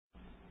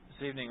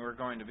This evening we're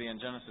going to be in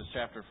Genesis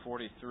chapter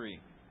 43.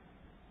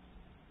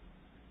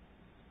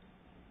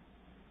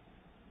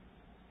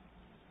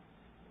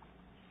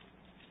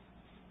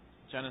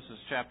 Genesis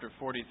chapter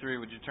 43.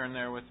 Would you turn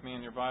there with me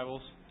in your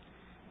Bibles?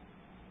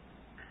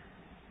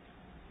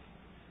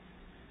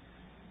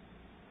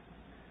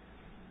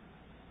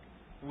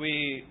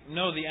 We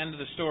know the end of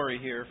the story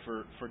here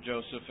for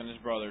Joseph and his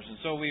brothers, and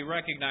so we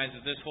recognize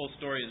that this whole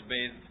story is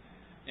bathed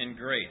in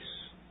grace.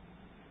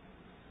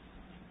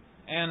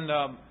 And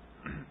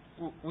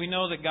we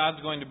know that God's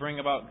going to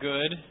bring about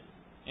good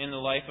in the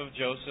life of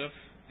Joseph.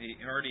 He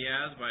already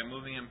has by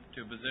moving him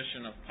to a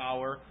position of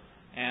power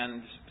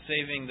and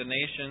saving the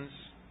nations,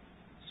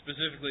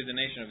 specifically the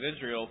nation of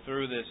Israel,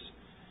 through this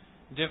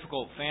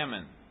difficult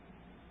famine.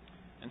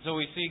 And so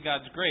we see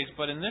God's grace.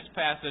 But in this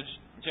passage,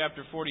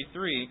 chapter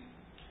 43,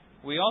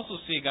 we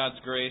also see God's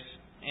grace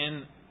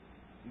in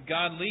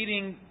God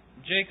leading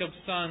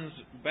Jacob's sons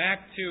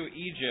back to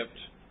Egypt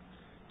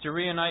to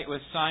reunite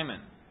with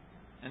Simon.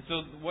 And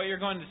so what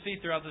you're going to see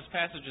throughout this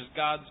passage is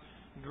God's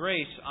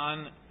grace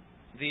on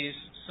these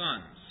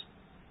sons.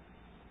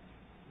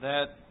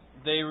 That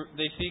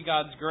they see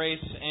God's grace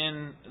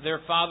in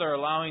their father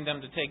allowing them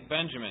to take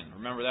Benjamin.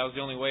 Remember, that was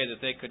the only way that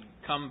they could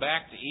come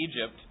back to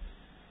Egypt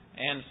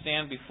and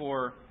stand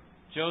before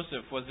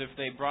Joseph, was if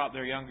they brought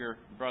their younger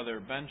brother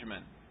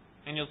Benjamin.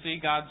 And you'll see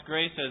God's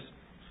grace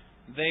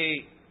as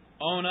they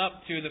own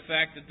up to the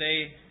fact that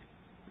they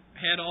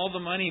had all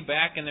the money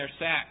back in their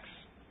sacks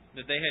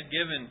that they had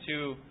given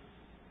to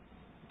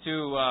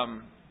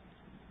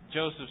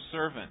Joseph's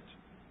servant.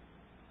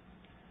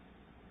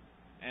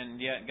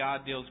 And yet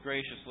God deals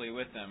graciously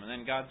with them. And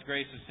then God's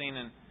grace is seen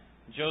in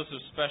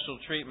Joseph's special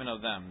treatment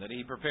of them, that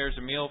he prepares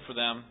a meal for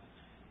them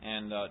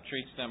and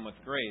treats them with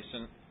grace.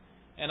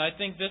 And I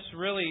think this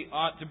really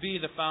ought to be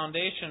the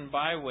foundation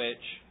by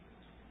which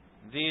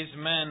these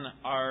men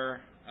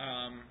are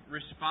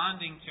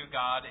responding to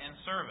God in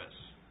service.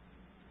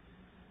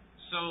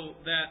 So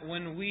that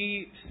when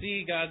we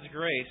see God's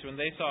grace, when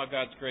they saw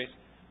God's grace,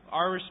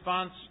 our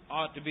response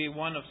ought to be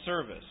one of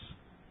service.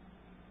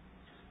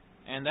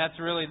 And that's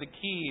really the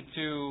key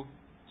to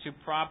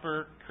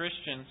proper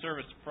Christian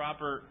service,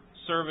 proper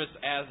service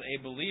as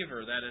a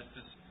believer. That is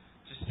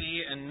to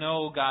see and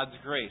know God's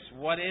grace.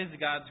 What is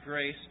God's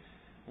grace?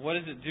 What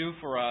does it do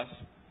for us?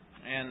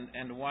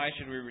 And why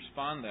should we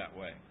respond that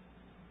way?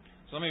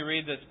 So let me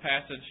read this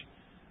passage,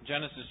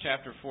 Genesis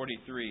chapter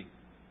 43.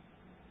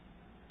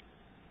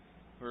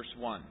 Verse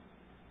 1.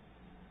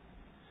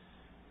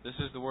 This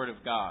is the word of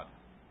God.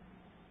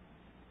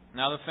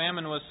 Now the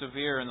famine was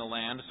severe in the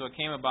land, so it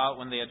came about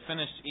when they had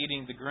finished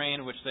eating the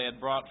grain which they had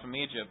brought from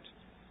Egypt,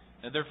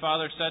 that their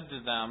father said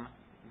to them,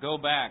 "Go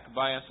back,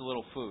 buy us a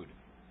little food."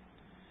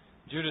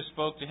 Judah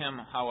spoke to him,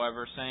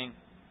 however, saying,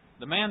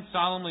 "The man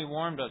solemnly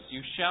warned us,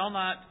 'You shall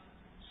not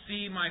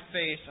see my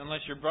face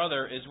unless your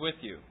brother is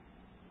with you.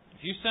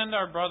 If you send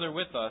our brother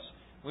with us,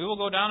 we will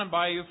go down and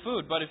buy you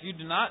food. But if you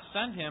do not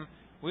send him,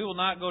 we will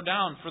not go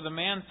down. For the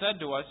man said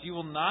to us, you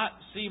will not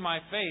see my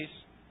face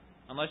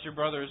unless your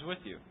brother is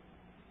with you.'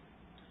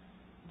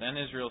 Then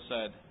Israel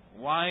said,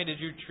 'Why did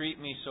you treat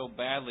me so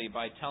badly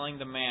by telling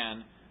the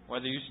man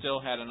whether you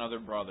still had another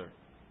brother?'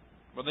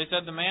 But they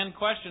said, 'The man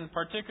questioned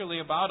particularly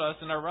about us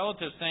and our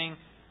relatives, saying,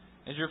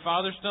 Is your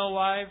father still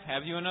alive?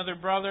 Have you another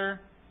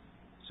brother?'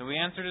 So we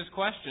answered his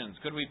questions.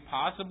 Could we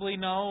possibly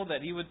know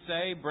that he would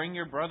say, 'Bring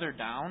your brother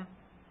down'?"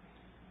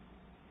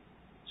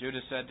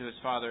 Judah said to his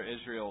father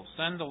Israel,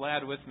 "Send the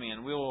lad with me,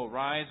 and we will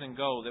rise and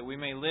go, that we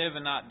may live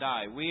and not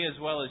die, we as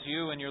well as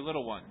you and your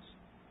little ones.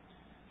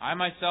 I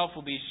myself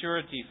will be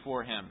surety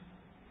for him.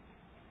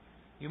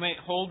 You may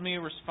hold me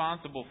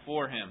responsible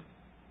for him.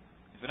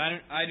 If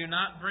I do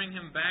not bring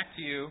him back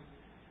to you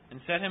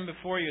and set him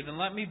before you, then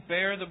let me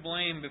bear the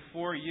blame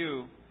before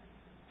you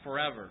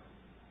forever.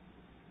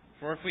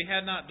 For if we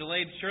had not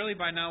delayed, surely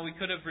by now we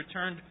could have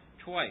returned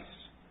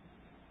twice."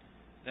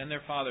 Then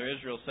their father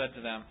Israel said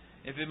to them,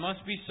 "If it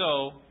must be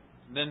so,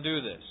 then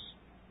do this.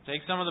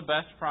 Take some of the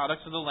best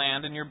products of the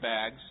land in your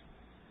bags,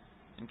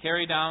 and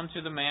carry down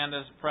to the man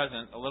as a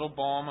present a little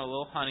balm, a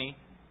little honey,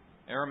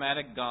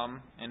 aromatic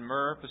gum, and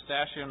myrrh,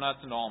 pistachio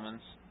nuts, and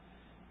almonds.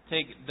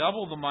 Take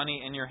double the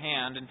money in your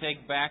hand, and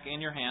take back in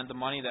your hand the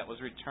money that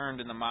was returned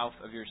in the mouth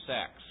of your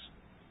sacks.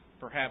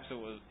 Perhaps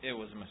it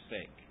was a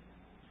mistake.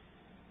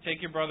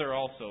 Take your brother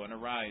also, and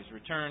arise,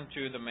 return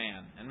to the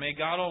man. And may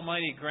God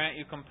Almighty grant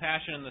you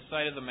compassion in the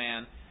sight of the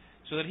man,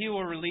 so that he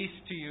will release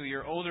to you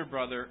your older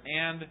brother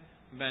and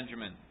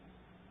Benjamin.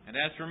 And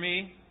as for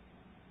me,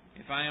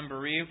 if I am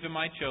bereaved of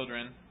my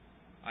children,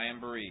 I am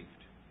bereaved."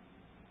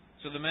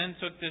 So the men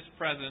took this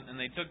present, and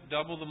they took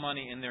double the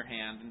money in their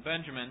hand, and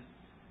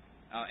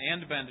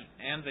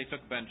they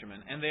took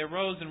Benjamin. And they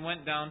arose and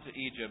went down to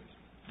Egypt,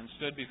 and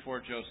stood before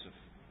Joseph.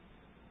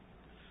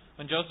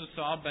 When Joseph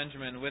saw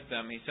Benjamin with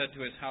them, he said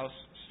to his house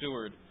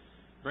steward,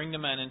 "Bring the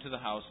men into the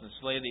house, and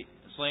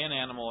slay an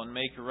animal, and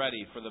make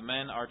ready, for the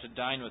men are to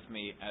dine with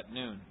me at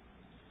noon."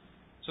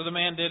 So the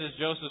man did as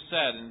Joseph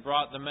said, and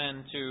brought the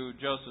men to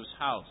Joseph's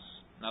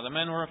house. Now the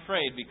men were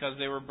afraid, because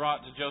they were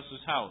brought to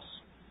Joseph's house.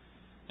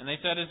 And they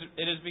said,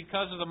 "It is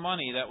because of the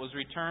money that was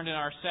returned in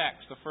our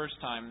sacks the first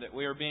time that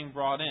we are being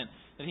brought in,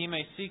 that he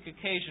may seek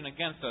occasion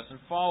against us and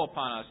fall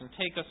upon us and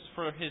take us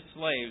for his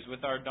slaves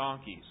with our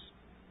donkeys."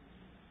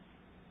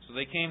 So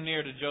they came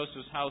near to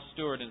Joseph's house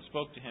steward and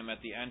spoke to him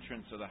at the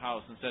entrance of the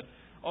house and said,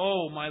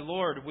 "Oh, my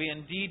lord, we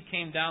indeed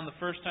came down the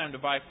first time to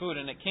buy food,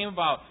 and it came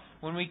about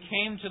when we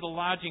came to the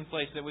lodging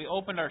place that we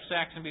opened our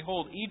sacks, and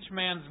behold, each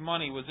man's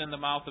money was in the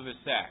mouth of his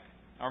sack,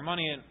 our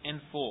money in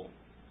full.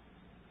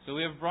 So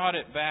we have brought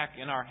it back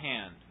in our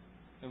hand.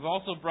 We've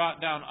also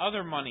brought down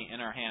other money in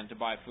our hand to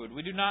buy food.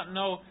 We do not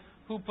know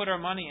who put our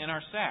money in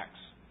our sacks."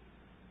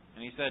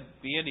 And he said,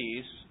 "Be at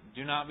ease,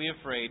 do not be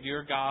afraid.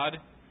 Your God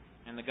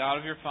and the God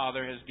of your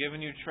father has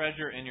given you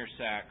treasure in your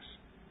sacks.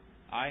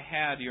 I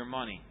had your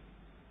money."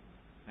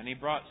 And he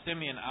brought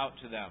Simeon out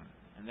to them.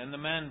 And then the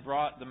men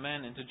brought the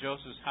men into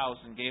Joseph's house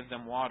and gave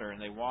them water,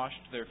 and they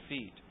washed their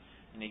feet,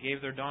 and he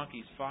gave their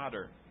donkeys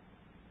fodder.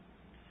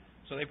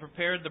 So they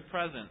prepared the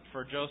present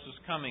for Joseph's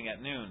coming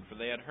at noon, for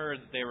they had heard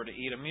that they were to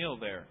eat a meal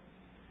there.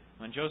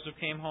 When Joseph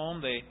came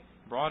home, they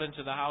brought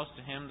into the house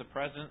to him the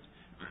present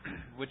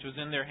which was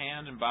in their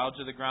hand, and bowed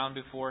to the ground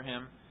before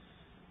him.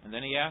 And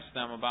then he asked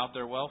them about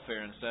their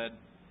welfare, and said,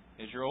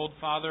 "Is your old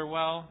father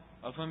well,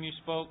 of whom you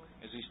spoke?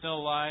 Is he still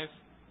alive?"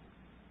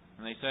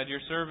 And they said, "Your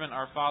servant,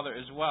 our father,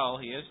 is well.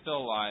 He is still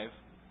alive."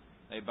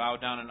 They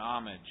bowed down in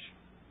homage.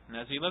 And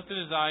as he lifted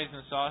his eyes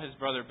and saw his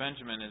brother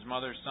Benjamin, his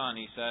mother's son,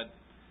 he said,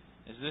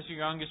 "Is this your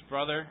youngest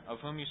brother,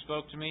 of whom you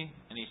spoke to me?"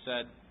 And he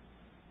said,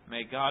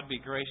 "May God be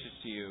gracious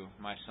to you,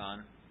 my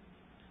son."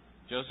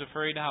 Joseph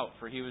hurried out,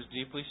 for he was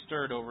deeply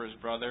stirred over his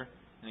brother,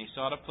 and he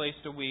sought a place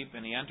to weep,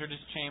 and he entered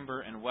his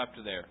chamber and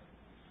wept there.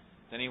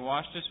 Then he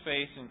washed his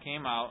face and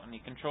came out, and he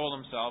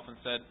controlled himself and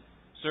said,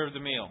 "Serve the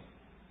meal."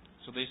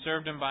 So they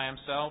served him by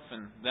himself,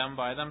 and them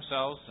by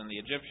themselves, and the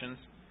Egyptians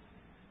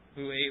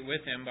who ate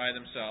with him by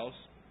themselves,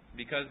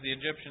 because the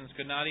Egyptians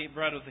could not eat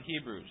bread with the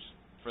Hebrews,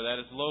 for that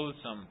is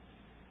loathsome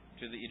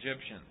to the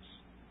Egyptians.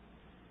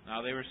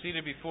 Now they were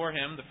seated before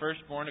him, the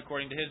firstborn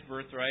according to his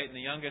birthright, and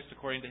the youngest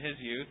according to his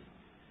youth.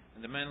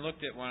 And the men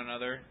looked at one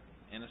another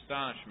in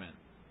astonishment.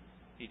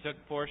 He took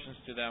portions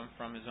to them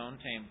from his own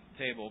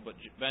table, but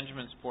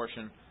Benjamin's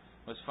portion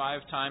was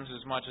 5 times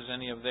as much as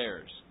any of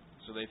theirs.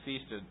 So they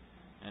feasted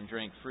and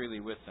drank freely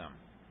with them.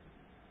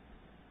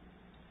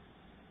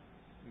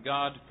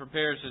 God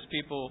prepares his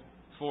people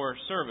for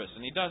service,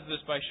 and he does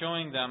this by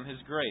showing them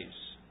his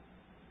grace.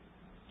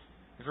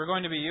 If we're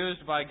going to be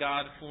used by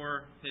God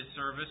for his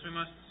service, we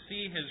must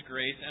see his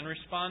grace and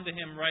respond to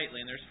him rightly.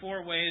 And there's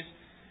 4 ways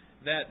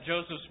that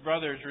Joseph's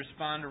brothers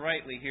respond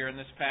rightly here in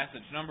this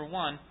passage. Number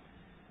 1,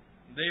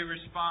 they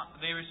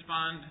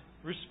respond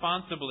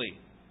responsibly.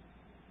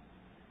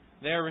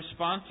 They are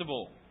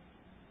responsible.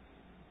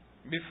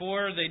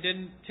 Before they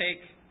didn't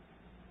take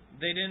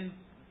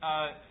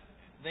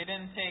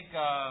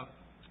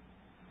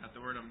not the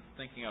word I'm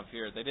thinking of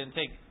here. They didn't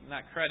take,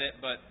 not credit,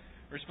 but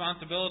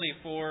responsibility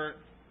for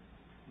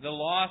the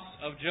loss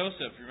of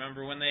Joseph.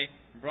 Remember when they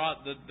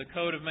brought the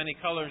coat of many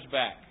colors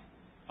back,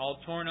 all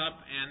torn up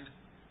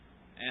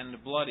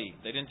and bloody.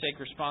 They didn't take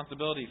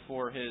responsibility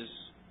for his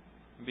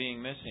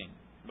being missing.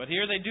 But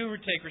here they do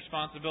take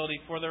responsibility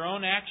for their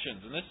own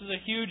actions. And this is a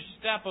huge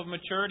step of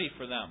maturity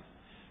for them.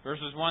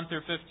 Verses 1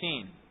 through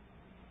 15.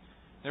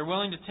 They're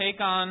willing to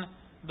take on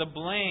the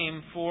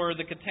blame for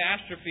the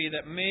catastrophe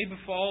that may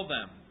befall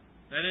them.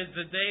 That is,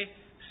 that they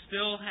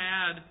still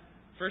had,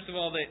 first of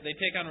all, they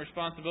take on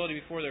responsibility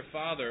before their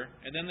father,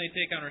 and then they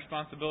take on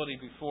responsibility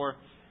before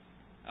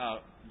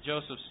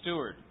Joseph's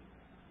steward.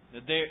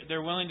 That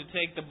they're willing to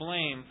take the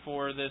blame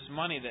for this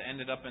money that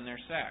ended up in their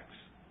sacks.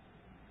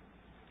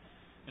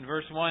 In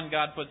verse 1,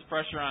 God puts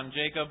pressure on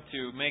Jacob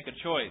to make a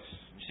choice.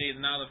 You see,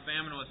 now the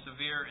famine was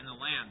severe in the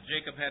land.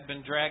 Jacob had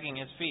been dragging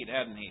his feet,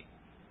 hadn't he?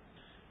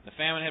 The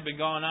famine had been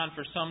going on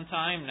for some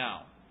time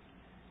now.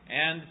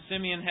 And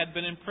Simeon had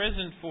been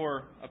imprisoned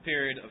for a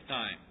period of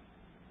time.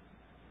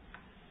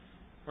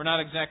 We're not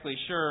exactly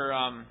sure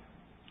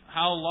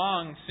how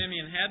long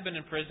Simeon had been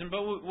in prison,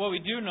 but what we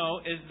do know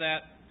is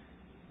that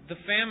the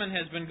famine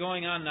has been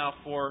going on now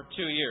for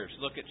 2 years.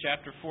 Look at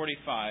chapter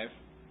 45.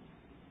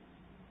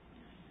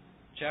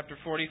 Chapter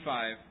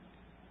 45,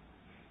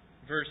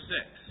 verse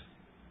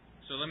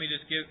 6. So let me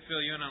just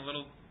fill you in on a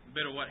little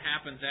bit of what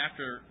happens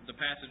after the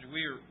passage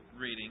we're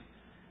reading.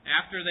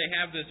 After they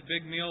have this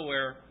big meal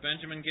where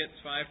Benjamin gets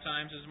 5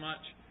 times as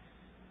much,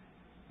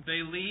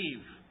 they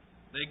leave.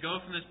 They go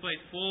from this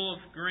place full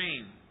of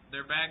grain,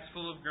 their bags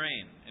full of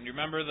grain. And you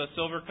remember the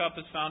silver cup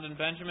is found in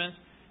Benjamin's?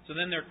 So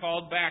then they're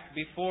called back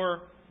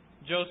before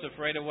Joseph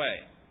right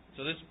away.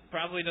 So this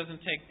probably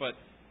doesn't take but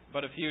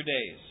a few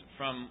days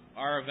from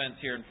our events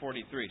here in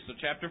 43. So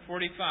chapter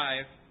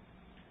 45,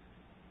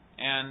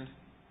 and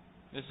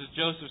this is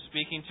Joseph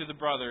speaking to the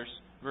brothers,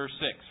 verse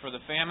 6. For the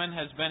famine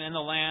has been in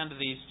the land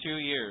these 2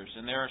 years,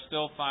 and there are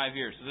still 5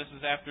 years. So this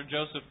is after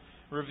Joseph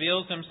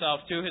reveals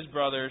himself to his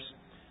brothers,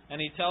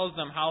 and he tells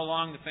them how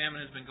long the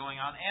famine has been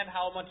going on and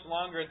how much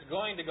longer it's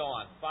going to go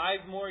on.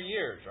 5 more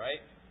years,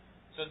 right?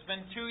 So it's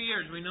been 2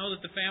 years. We know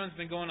that the famine's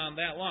been going on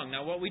that long.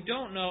 Now what we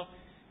don't know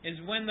is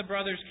when the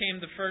brothers came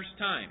the first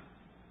time.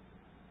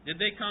 Did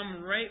they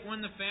come right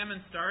when the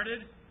famine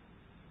started?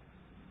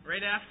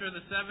 Right after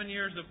the 7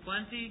 years of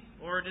plenty?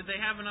 Or did they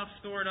have enough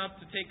stored up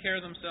to take care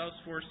of themselves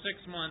for 6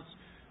 months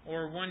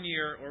or 1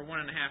 year or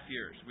 1.5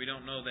 years? We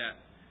don't know that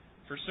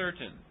for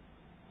certain.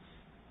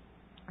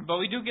 But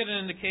we do get an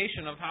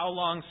indication of how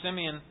long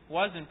Simeon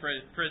was in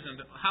prison,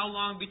 how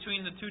long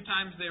between the 2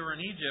 times they were in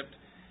Egypt,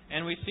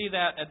 and we see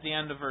that at the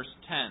end of verse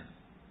 10.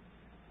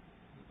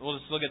 We'll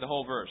just look at the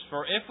whole verse.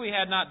 For if we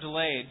had not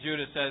delayed,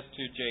 Judah says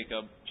to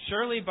Jacob,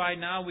 surely by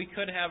now we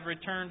could have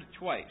returned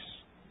twice.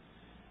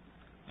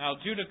 Now,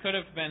 Judah could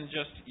have been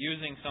just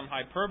using some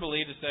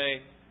hyperbole to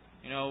say,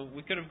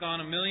 we could have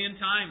gone 1,000,000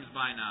 times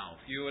by now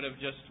if you would have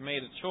just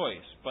made a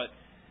choice.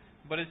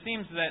 But it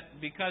seems that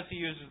because he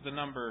uses the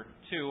number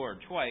 2 or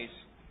twice,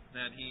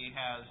 that he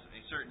has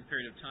a certain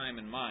period of time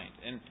in mind.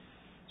 And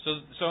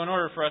so in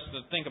order for us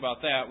to think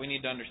about that, we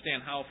need to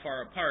understand how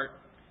far apart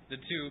the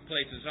 2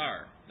 places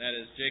are. That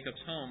is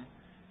Jacob's home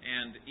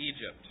and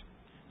Egypt.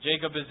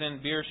 Jacob is in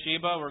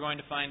Beersheba, we're going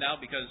to find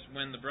out, because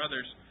when the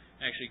brothers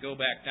actually go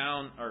back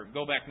down or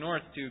go back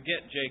north to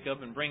get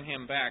Jacob and bring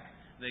him back,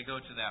 they go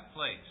to that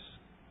place.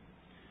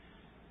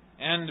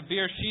 And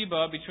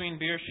Beersheba, between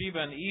Beersheba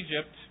and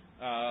Egypt,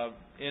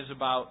 is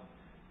about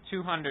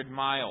 200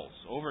 miles,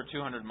 over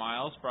 200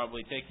 miles,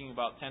 probably taking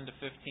about 10 to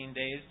 15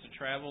 days to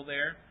travel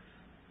there.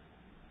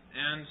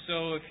 And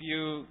so if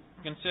you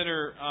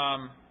consider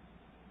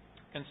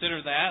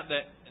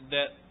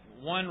that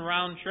one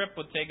round trip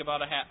would take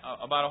about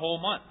a whole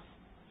month.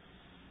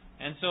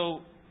 And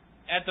so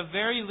at the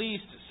very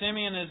least,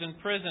 Simeon is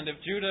imprisoned.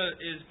 If Judah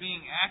is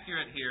being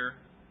accurate here,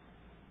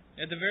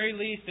 at the very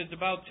least it's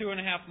about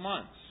 2.5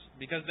 months,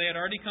 because they had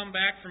already come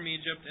back from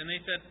Egypt and they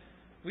said,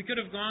 we could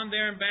have gone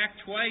there and back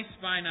twice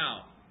by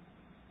now.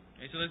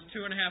 Okay, so that's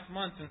 2.5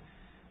 months,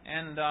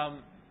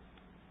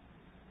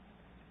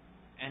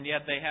 and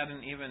yet they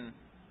hadn't even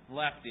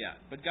left yet.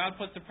 But God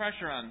puts the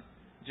pressure on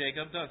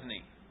Jacob, doesn't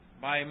he?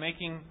 By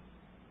making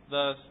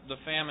the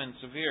famine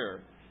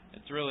severe.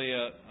 It's really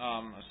a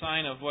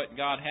sign of what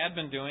God had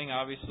been doing,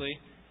 obviously,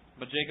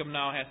 but Jacob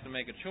now has to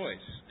make a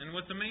choice. And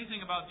what's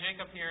amazing about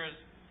Jacob here is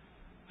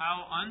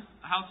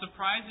how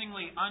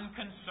surprisingly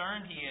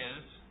unconcerned he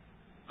is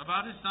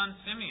about his son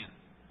Simeon.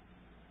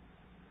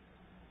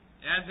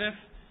 As if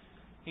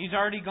he's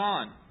already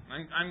gone.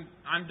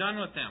 I'm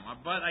done with him.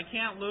 But I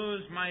can't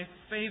lose my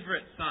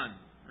favorite son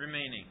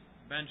remaining,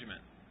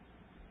 Benjamin.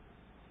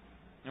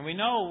 And we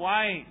know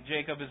why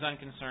Jacob is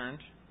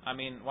unconcerned.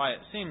 Why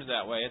it seems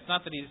that way. It's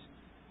not that he's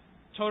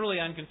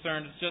totally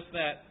unconcerned. It's just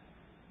that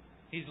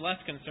he's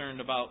less concerned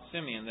about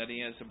Simeon than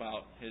he is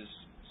about his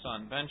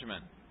son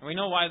Benjamin. And we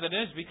know why that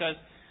is, because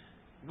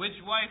which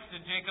wife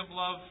did Jacob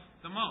love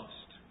the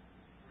most?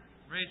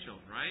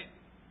 Rachel, right?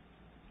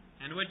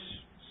 And which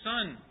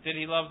son did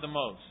he love the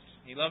most?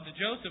 He loved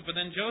Joseph, but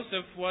then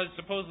Joseph was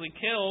supposedly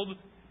killed,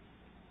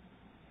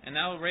 and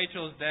now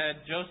Rachel is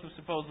dead. Joseph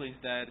supposedly is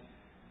dead.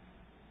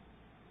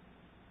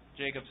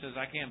 Jacob says,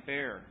 I cannot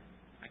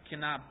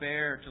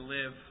bear to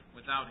live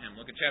without him.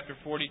 Look at chapter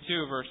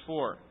 42, verse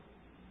 4.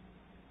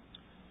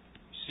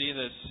 See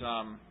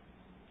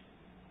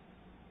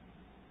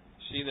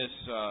this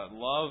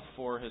love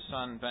for his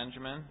son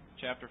Benjamin.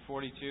 Chapter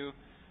 42,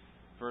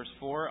 verse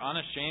 4.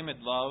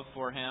 Unashamed love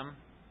for him.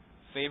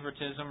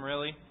 Favoritism,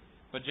 really.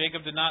 But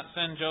Jacob did not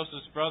send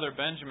Joseph's brother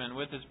Benjamin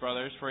with his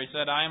brothers, for he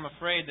said, I am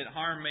afraid that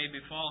harm may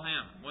befall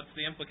him. What's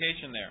the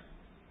implication there?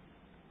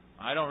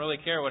 I don't really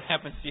care what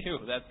happens to you.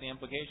 That's the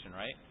implication,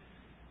 right?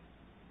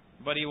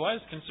 But he was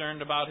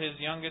concerned about his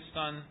youngest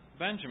son,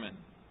 Benjamin.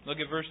 Look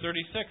at verse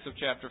 36 of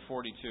chapter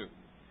 42.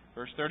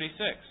 Verse 36.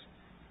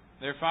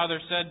 Their father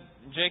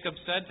Jacob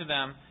said to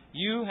them,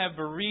 you have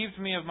bereaved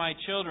me of my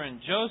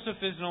children.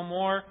 Joseph is no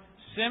more.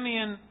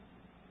 Simeon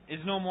is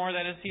no more.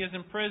 That is, he is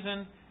in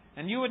prison.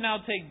 And you would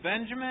now take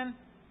Benjamin?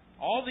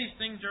 All these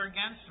things are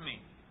against me.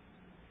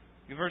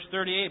 Verse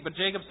 38. But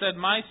Jacob said,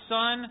 my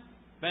son,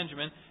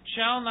 Benjamin,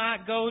 shall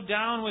not go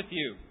down with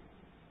you,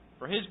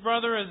 for his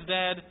brother is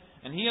dead,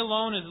 and he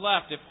alone is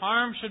left. If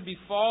harm should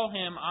befall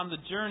him on the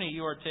journey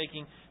you are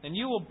taking, then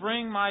you will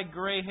bring my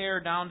gray hair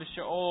down to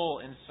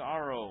Sheol in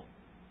sorrow.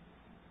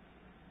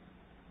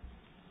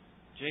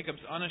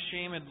 Jacob's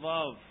unashamed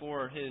love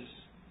for his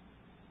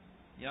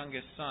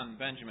youngest son,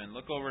 Benjamin.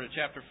 Look over to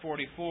chapter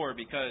 44,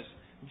 because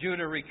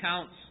Judah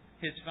recounts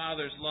his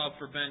father's love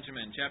for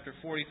Benjamin. Chapter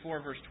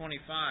 44, verse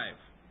 25.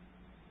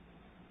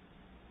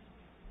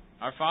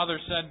 Our father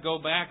said, go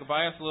back,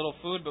 buy us a little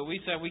food, but we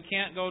said, we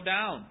can't go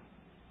down.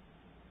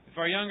 If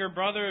our younger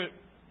brother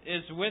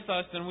is with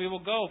us, then we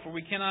will go, for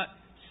we cannot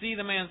see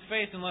the man's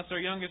face unless our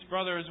youngest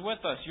brother is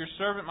with us. Your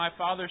servant, my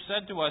father,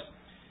 said to us,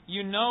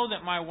 you know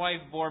that my wife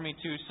bore me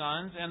 2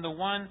 sons, and the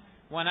one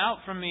went out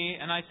from me,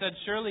 and I said,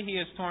 surely he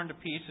is torn to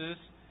pieces,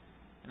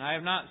 and I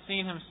have not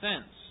seen him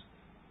since.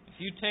 If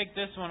you take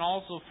this one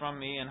also from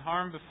me, and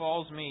harm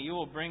befalls me, you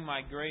will bring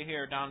my gray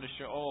hair down to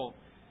Sheol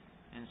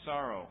in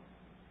sorrow.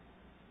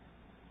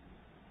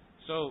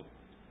 So,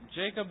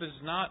 Jacob is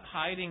not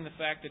hiding the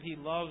fact that he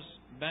loves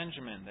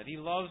Benjamin, that he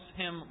loves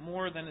him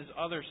more than his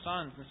other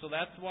sons. And so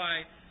that's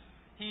why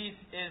he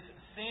is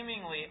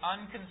seemingly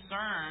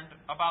unconcerned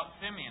about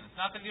Simeon. It's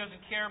not that he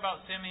doesn't care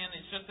about Simeon,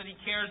 it's just that he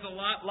cares a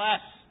lot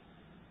less,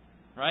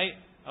 right,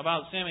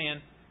 about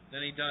Simeon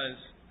than he does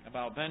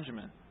about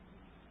Benjamin.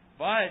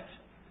 But,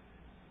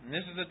 and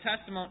this is a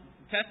testament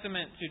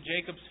to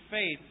Jacob's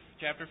faith,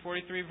 chapter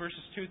 43,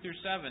 verses 2 through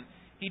 7,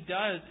 he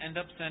does end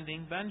up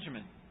sending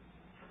Benjamin.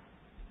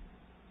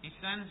 He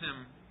sends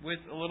him with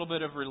a little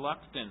bit of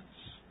reluctance.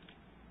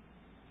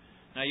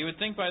 Now, you would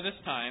think by this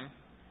time,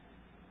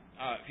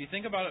 if you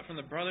think about it from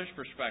the brothers'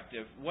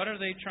 perspective, what are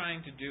they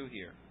trying to do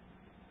here?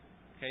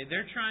 Okay,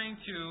 they're trying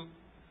to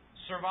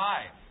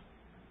survive.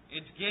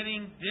 It's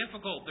getting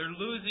difficult. They're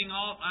losing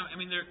all.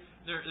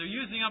 They're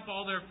using up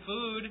all their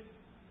food,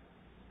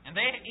 and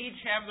they each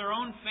have their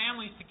own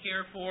families to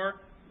care for,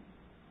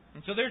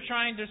 and so they're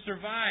trying to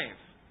survive.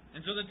 And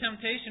so the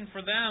temptation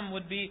for them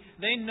would be,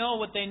 they know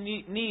what they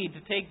need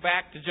to take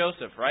back to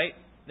Joseph, right?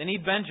 They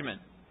need Benjamin.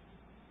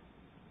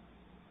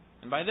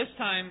 And by this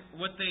time,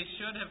 what they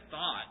should have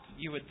thought,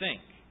 you would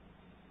think,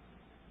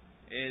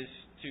 is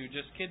to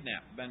just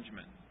kidnap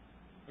Benjamin.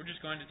 We're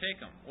just going to take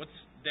him. What's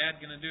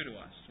Dad going to do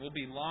to us? We'll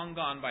be long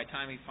gone by the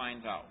time he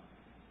finds out.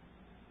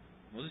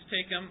 We'll just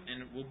take him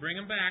and we'll bring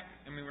him back.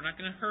 We're not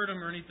going to hurt him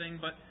or anything,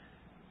 but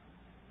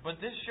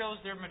this shows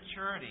their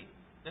maturity.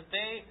 That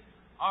they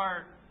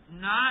are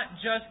not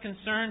just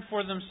concerned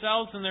for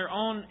themselves and their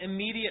own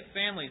immediate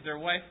families, their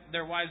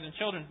wives and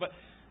children,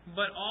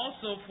 but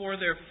also for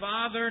their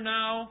father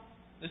now.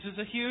 This is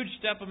a huge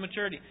step of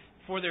maturity.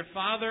 For their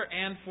father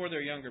and for their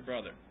younger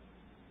brother.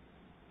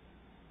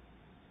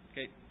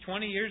 Okay,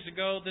 20 years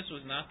ago, this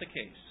was not the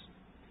case.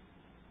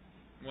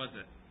 Was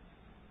it?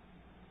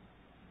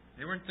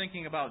 They weren't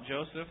thinking about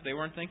Joseph. They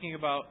weren't thinking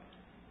about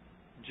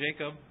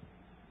Jacob.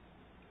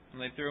 And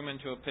they threw him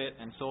into a pit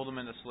and sold him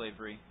into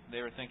slavery.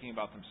 They were thinking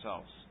about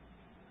themselves.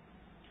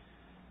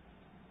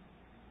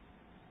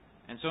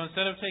 And so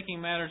instead of taking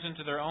matters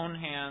into their own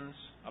hands,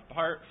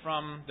 apart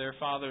from their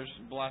father's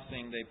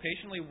blessing, they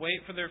patiently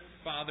wait for their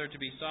father to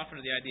be softened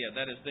to the idea.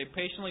 That is, they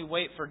patiently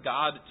wait for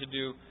God to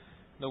do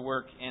the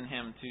work in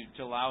him,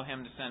 to allow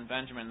him to send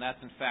Benjamin.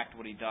 That's in fact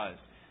what he does.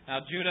 Now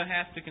Judah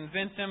has to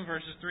convince him,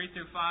 verses 3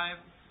 through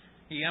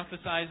 5. He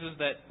emphasizes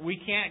that we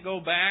can't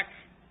go back.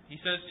 He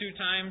says 2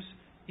 times,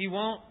 he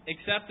won't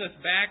accept us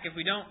back if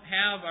we don't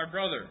have our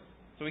brother.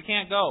 So we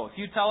can't go. If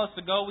you tell us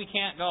to go, we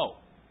can't go.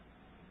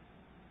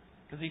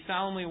 Because he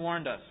solemnly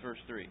warned us, verse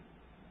 3.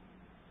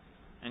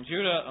 And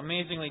Judah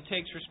amazingly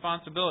takes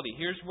responsibility.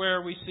 Here's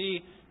where we see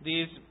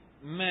these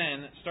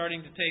men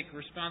starting to take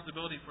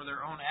responsibility for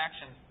their own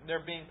actions.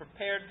 They're being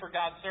prepared for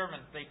God's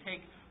servants. They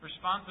take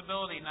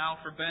responsibility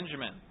now for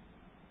Benjamin.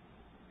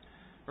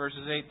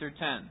 Verses 8 through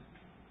 10.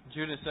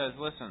 Judah says,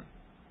 listen,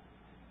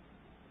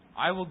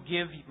 I will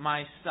give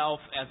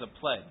myself as a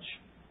pledge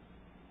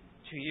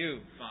to you,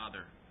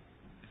 Father.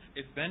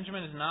 If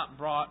Benjamin is not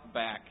brought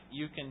back,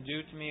 you can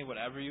do to me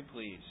whatever you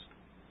please.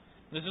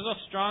 This is a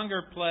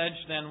stronger pledge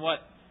than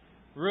what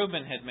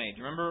Reuben had made.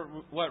 You remember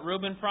what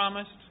Reuben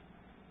promised?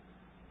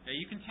 Okay,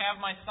 you can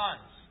have my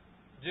sons.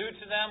 Do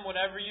to them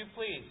whatever you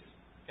please.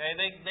 Okay,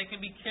 they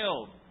can be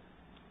killed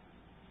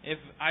if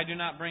I do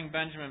not bring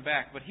Benjamin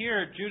back. But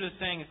here Judah's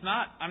saying,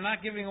 I'm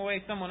not giving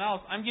away someone else,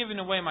 I'm giving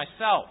away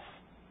myself.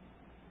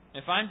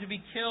 If I'm to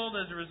be killed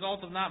as a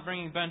result of not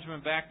bringing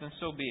Benjamin back, then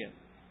so be it.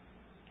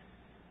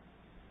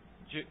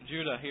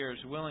 Judah here is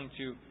willing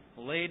to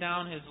lay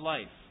down his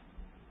life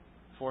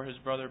for his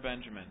brother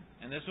Benjamin.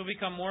 And this will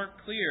become more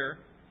clear.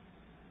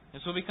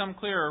 This will become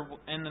clearer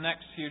in the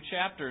next few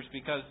chapters,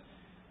 because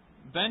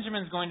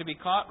Benjamin's going to be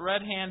caught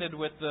red-handed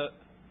with the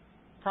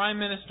prime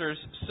minister's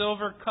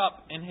silver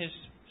cup in his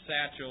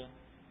satchel.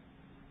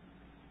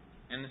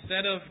 And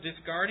instead of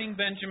discarding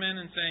Benjamin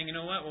and saying, you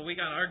know what, well, we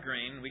got our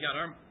grain, we got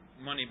our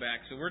money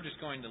back, so we're just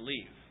going to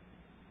leave.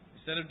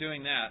 Instead of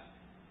doing that,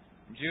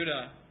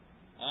 Judah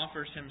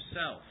offers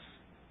himself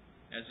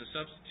as a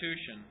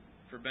substitution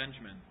for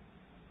Benjamin.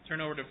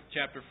 Turn over to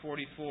chapter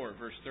 44,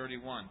 verse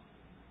 31.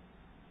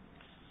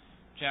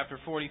 Chapter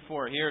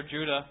 44. Here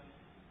Judah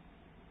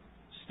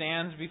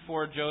stands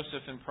before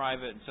Joseph in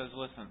private and says,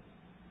 listen,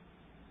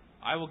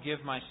 I will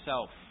give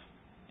myself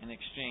in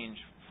exchange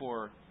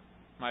for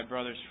my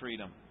brother's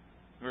freedom.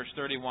 Verse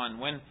 31.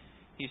 When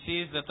he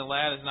sees that the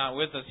lad is not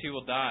with us, he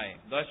will die.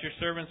 Thus your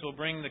servants will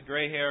bring the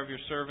gray hair of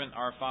your servant,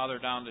 our father,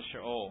 down to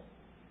Sheol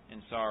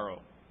in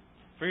sorrow.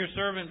 For your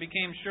servant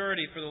became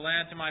surety for the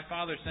lad to my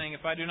father, saying,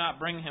 if I do not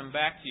bring him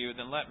back to you,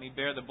 then let me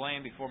bear the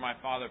blame before my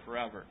father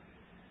forever.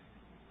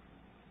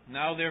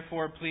 Now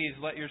therefore, please,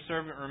 let your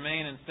servant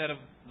remain instead of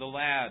the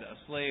lad, a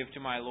slave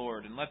to my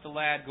lord, and let the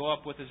lad go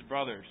up with his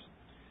brothers.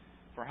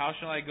 For how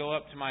shall I go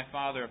up to my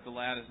father if the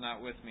lad is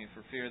not with me,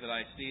 for fear that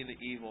I see the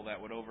evil that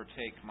would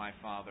overtake my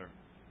father?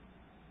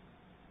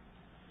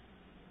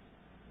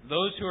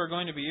 Those who are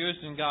going to be used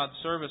in God's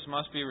service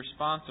must be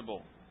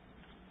responsible.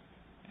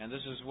 And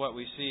this is what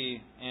we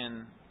see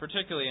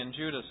particularly in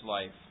Judah's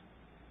life.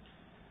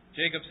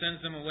 Jacob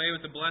sends them away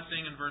with a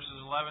blessing in verses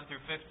 11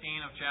 through 15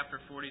 of chapter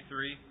 43.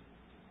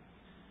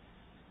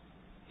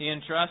 He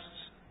entrusts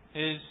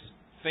his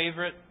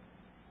favorite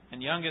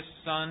and youngest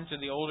son to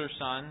the older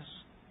sons.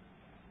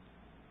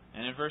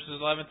 And in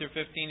verses 11 through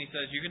 15 he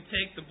says, you can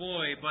take the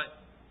boy,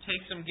 but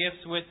take some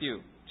gifts with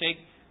you.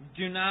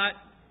 Do not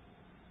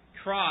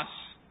cross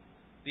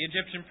the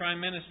Egyptian prime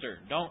minister.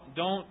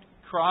 Don't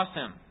cross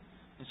him.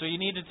 And so you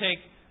need to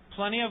take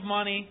plenty of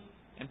money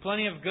and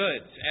plenty of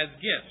goods as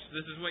gifts.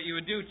 This is what you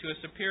would do to a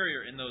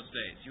superior in those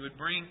days. You would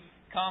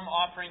come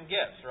offering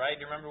gifts,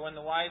 right? You remember when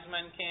the wise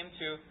men came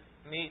to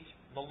meet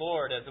the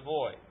Lord as a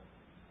boy?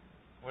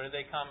 What did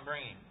they come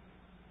bringing?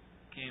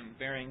 Came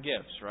bearing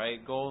gifts, right?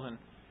 Gold and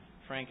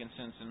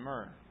frankincense and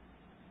myrrh.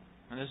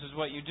 And this is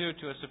what you do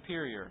to a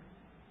superior.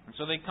 And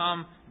so they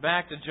come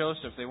back to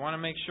Joseph. They want to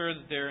make sure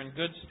that they're in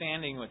good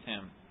standing with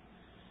him.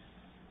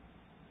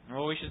 And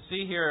what we should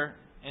see here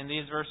in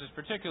these verses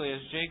particularly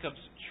is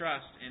Jacob's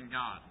trust in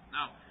God.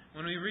 Now,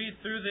 when we read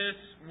through this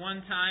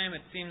one time,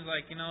 it seems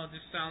like, it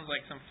just sounds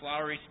like some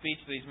flowery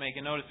speech that he's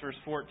making. Notice verse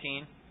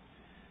 14.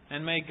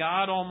 And may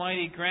God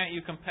Almighty grant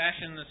you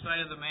compassion in the sight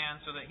of the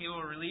man, so that he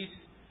will release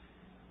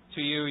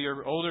to you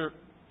your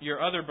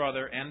other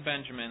brother and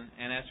Benjamin.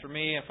 And as for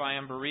me, if I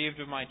am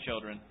bereaved of my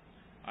children,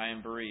 I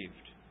am bereaved.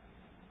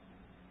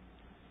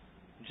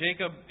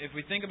 Jacob, if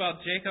we think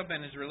about Jacob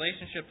and his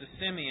relationship to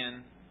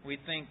Simeon,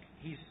 we think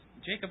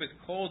Jacob is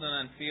cold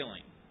and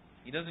unfeeling.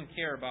 He doesn't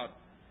care about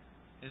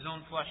his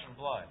own flesh and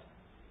blood.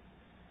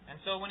 And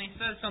so when he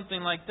says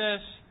something like this,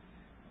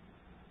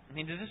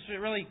 does this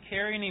really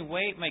carry any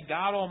weight? May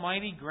God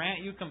Almighty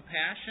grant you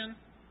compassion?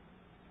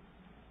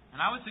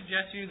 And I would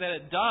suggest to you that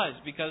it does,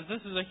 because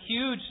this is a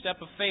huge step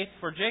of faith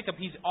for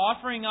Jacob. He's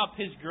offering up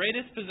his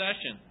greatest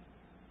possession.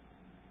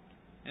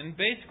 And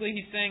basically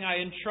he's saying,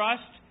 I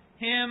entrust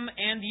him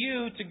and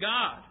you to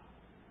God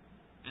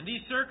and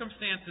these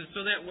circumstances,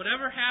 so that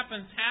whatever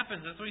happens,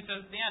 happens. That's what he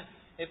says at the end.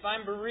 If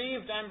I'm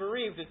bereaved, I'm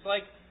bereaved. It's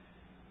like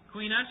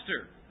Queen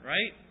Esther,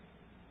 right?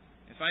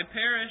 If I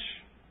perish,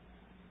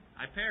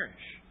 I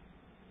perish.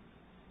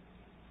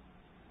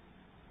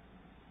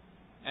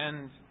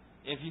 And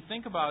if you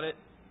think about it,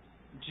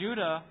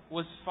 Judah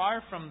was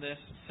far from this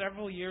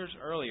several years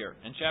earlier.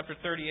 In chapter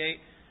 38,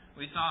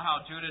 we saw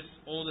how Judah's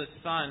oldest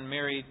son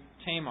married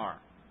Tamar.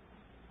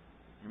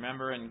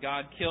 Remember, and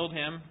God killed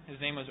him. His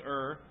name was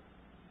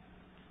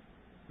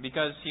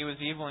because he was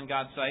evil in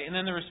God's sight. And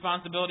then the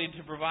responsibility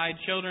to provide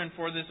children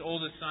for this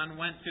oldest son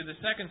went to the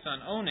second son,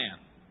 Onan.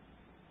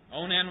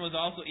 Onan was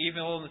also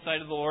evil in the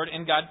sight of the Lord,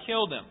 and God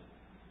killed him,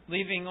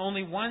 leaving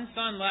only one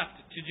son left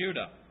to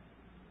Judah,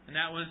 and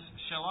that was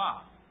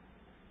Shelah.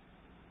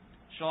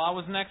 Shelah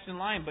was next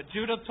in line, but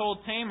Judah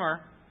told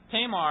Tamar,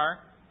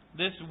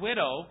 this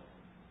widow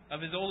of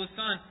his oldest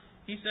son,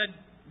 he said,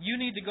 you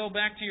need to go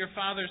back to your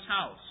father's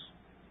house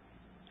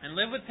and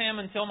live with him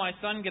until my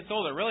son gets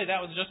older. Really,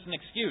 that was just an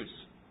excuse.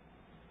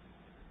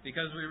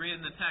 Because we read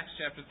in the text,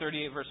 chapter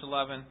 38, verse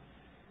 11,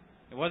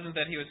 it wasn't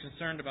that he was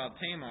concerned about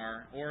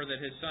Tamar or that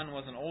his son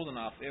wasn't old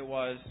enough. It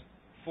was,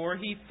 for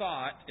he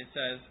thought, it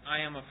says,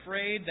 I am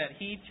afraid that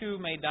he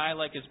too may die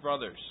like his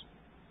brothers.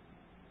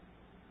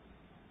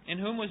 In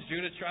whom was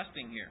Judah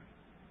trusting here?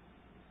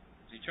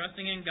 Was he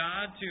trusting in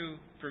God to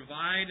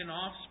provide an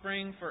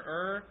offspring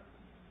for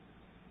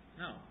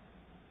No.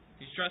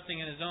 He's trusting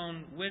in his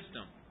own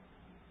wisdom.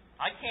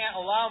 I can't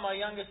allow my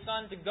youngest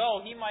son to go.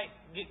 He might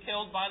get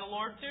killed by the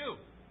Lord too.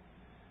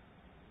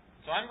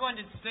 So I'm going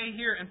to stay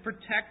here and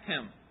protect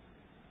him.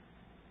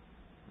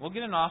 We'll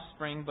get an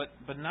offspring, but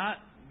not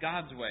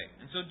God's way.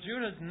 And so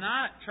Judah's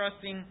not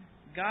trusting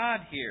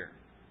God here.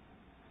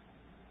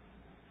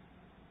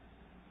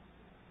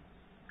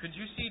 Could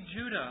you see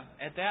Judah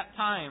at that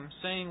time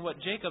saying what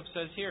Jacob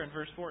says here in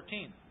verse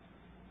 14?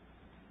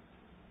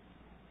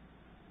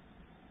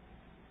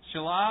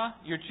 Shelah,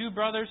 your two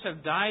brothers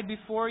have died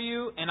before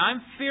you, and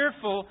I'm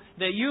fearful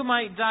that you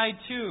might die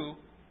too.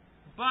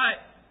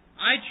 But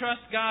I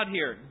trust God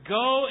here.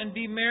 Go and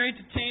be married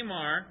to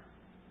Tamar,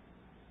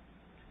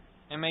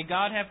 and may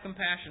God have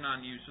compassion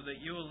on you, so that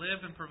you will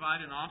live and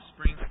provide an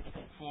offspring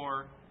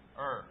for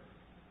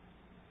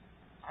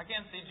I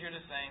can't see Judah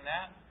saying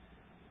that.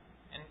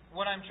 And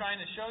what I'm trying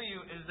to show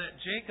you is that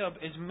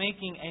Jacob is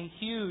making a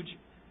huge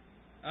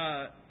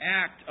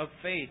act of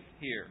faith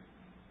here.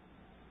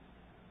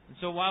 And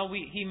so while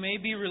he may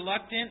be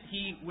reluctant,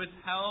 he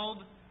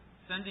withheld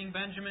sending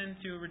Benjamin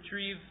to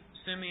retrieve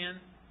Simeon.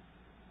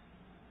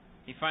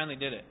 He finally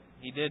did it.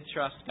 He did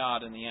trust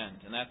God in the end,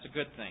 and that's a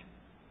good thing.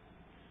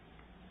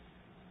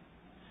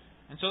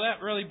 And so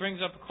that really brings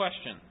up a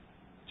question.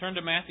 Turn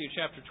to Matthew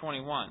chapter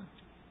 21.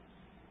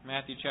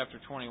 Matthew chapter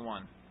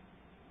 21.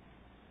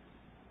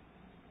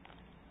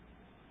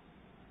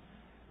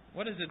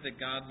 What is it that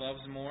God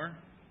loves more?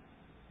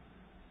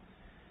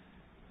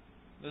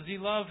 Does He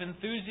love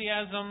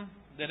enthusiasm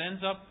that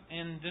ends up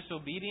in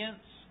disobedience?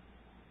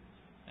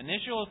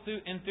 Initial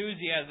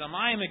enthusiasm.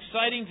 I am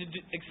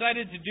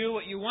excited to do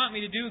what you want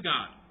me to do,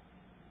 God.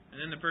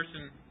 And then the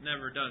person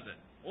never does it.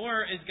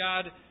 Or is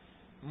God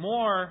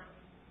more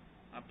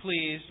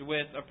pleased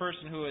with a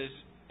person who is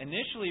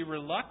initially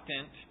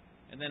reluctant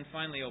and then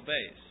finally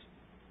obeys?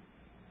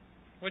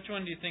 Which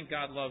one do you think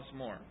God loves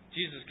more?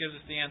 Jesus gives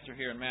us the answer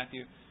here in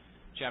Matthew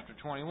chapter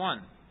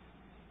 21,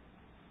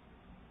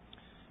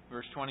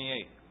 verse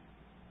 28.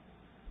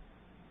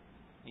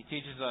 He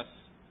teaches us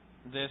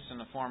this in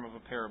the form of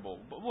a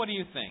parable. But what do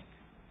you think?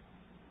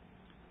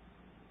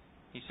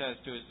 He says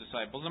to his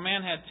disciples, a man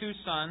had 2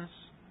 sons,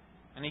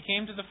 and he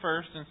came to the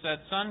first and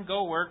said, Son,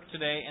 go work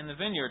today in the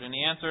vineyard. And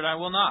he answered, I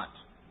will not.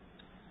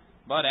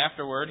 But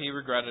afterward he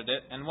regretted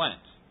it and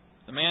went.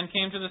 The man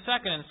came to the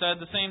second and said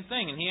the same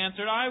thing, and he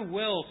answered, I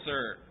will,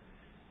 sir.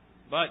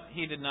 But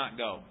he did not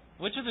go.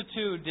 Which of the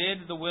 2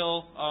 did the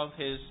will of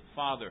his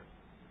father?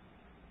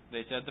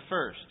 They said, the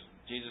first.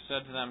 Jesus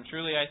said to them,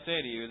 Truly I say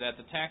to you that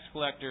the tax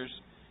collectors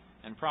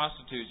and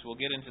prostitutes will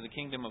get into the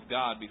kingdom of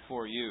God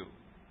before you.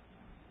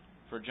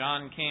 For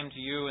John came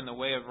to you in the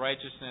way of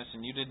righteousness,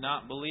 and you did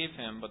not believe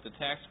him, but the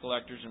tax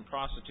collectors and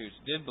prostitutes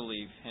did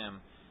believe him.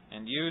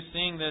 And you,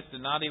 seeing this,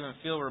 did not even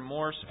feel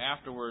remorse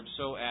afterwards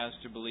so as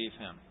to believe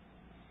him.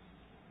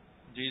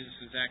 Jesus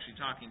is actually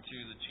talking to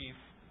the chief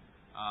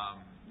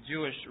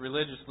Jewish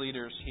religious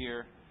leaders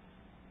here.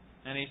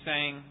 And he's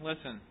saying,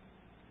 listen,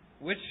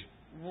 which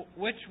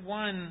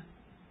one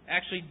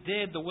actually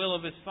did the will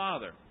of his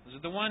Father? Was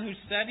it the one who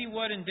said he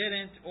would and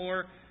didn't,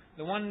 or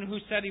the one who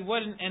said he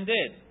wouldn't and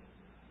did?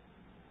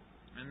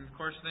 And of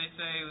course they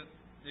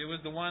say it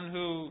was the one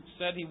who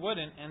said he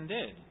wouldn't and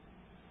did.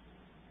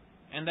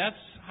 And that's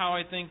how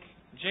I think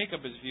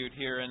Jacob is viewed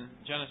here in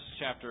Genesis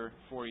chapter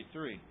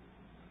 43.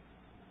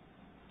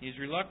 He's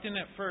reluctant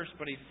at first,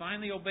 but he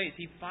finally obeys.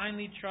 He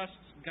finally trusts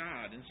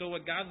God. And so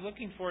what God's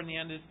looking for in the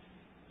end is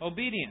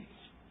obedience.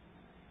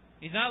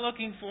 He's not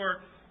looking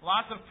for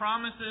lots of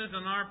promises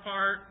on our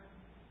part.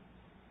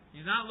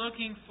 He's not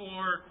looking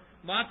for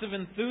lots of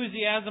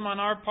enthusiasm on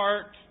our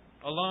part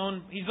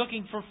alone. He's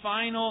looking for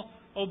final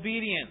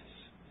obedience.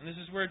 And this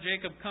is where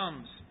Jacob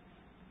comes.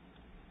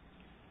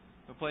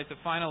 To a place of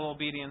final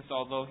obedience,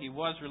 although he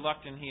was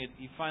reluctant,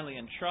 he finally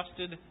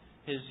entrusted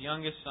his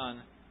youngest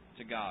son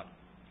to God.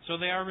 So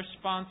they are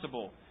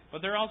responsible, but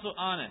they're also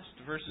honest.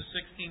 Verses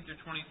 16 through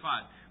 25.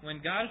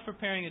 When God is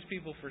preparing His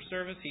people for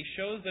service, He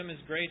shows them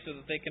His grace so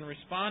that they can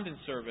respond in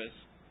service.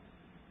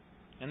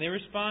 And they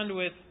respond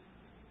with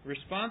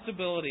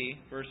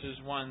responsibility, verses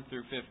 1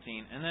 through 15,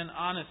 and then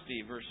honesty,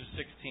 verses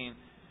 16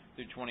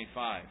 through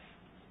 25.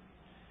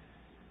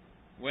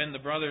 When the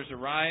brothers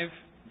arrive,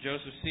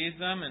 Joseph sees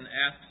them and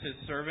asks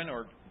his servant,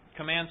 or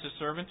commands his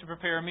servant, to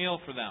prepare a meal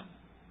for them.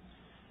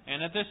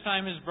 And at this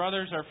time, his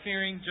brothers are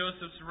fearing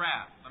Joseph's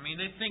wrath. I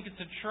mean, they think it's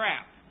a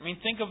trap. I mean,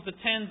 think of the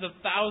tens of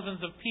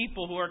thousands of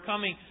people who are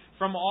coming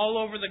from all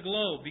over the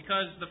globe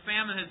because the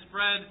famine has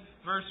spread,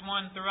 verse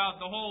 1, throughout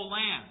the whole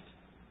land.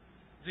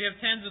 So you have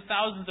tens of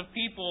thousands of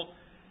people,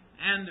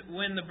 and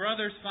when the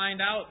brothers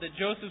find out that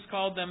Joseph's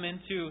called them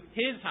into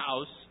his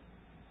house,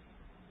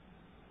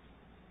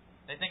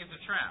 they think it's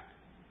a trap.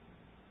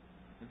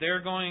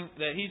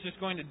 That he's just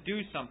going to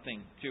do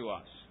something to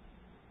us.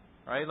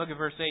 Right? Look at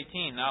verse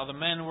 18. Now the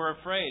men were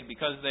afraid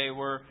because they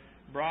were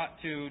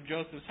brought to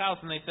Joseph's house,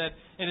 and they said,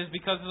 it is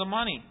because of the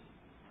money.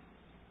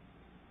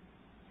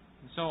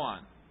 And so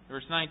on.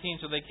 Verse 19,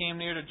 so they came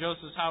near to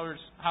Joseph's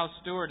house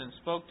steward and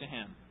spoke to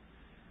him.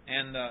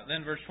 And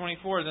then verse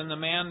 24, then the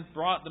man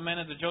brought the men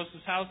into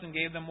Joseph's house and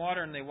gave them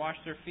water, and they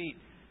washed their feet,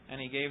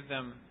 and he gave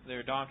them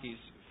their donkeys'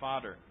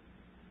 fodder.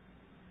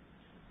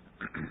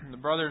 The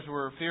brothers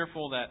were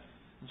fearful that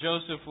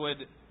Joseph would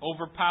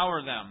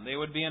overpower them. They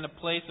would be in a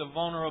place of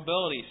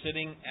vulnerability,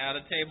 sitting at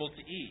a table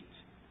to eat.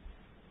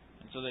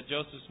 And so that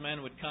Joseph's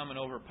men would come and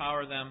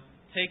overpower them,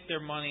 take their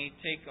money,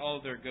 take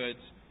all their goods,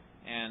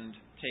 and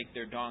take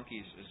their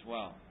donkeys as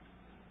well.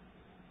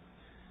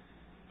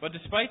 But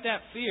despite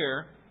that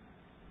fear,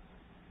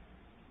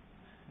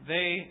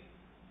 they,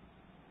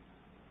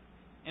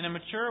 in a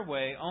mature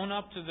way, own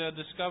up to the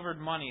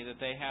discovered money that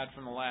they had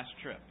from the last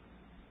trip.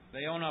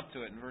 They own up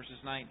to it in verses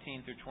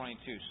 19 through 22.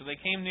 So they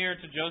came near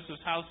to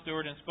Joseph's house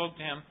steward and spoke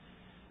to him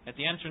at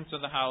the entrance of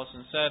the house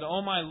and said,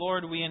 O my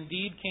Lord, we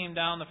indeed came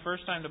down the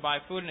first time to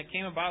buy food, and it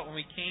came about when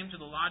we came to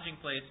the lodging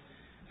place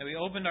that we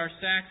opened our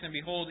sacks, and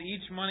behold,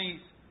 each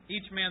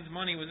man's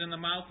money was in the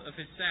mouth of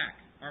his sack,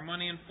 our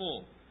money in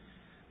full.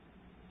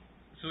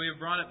 So we have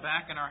brought it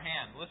back in our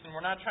hand. Listen,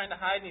 we're not trying to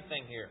hide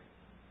anything here.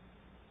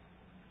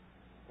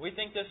 We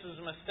think this is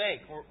a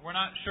mistake. We're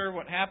not sure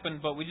what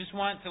happened, but we just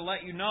want to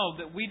let you know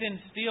that we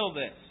didn't steal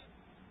this.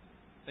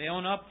 They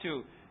own up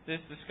to this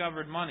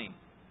discovered money.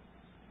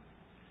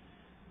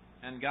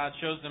 And God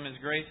shows them His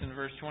grace in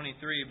verse 23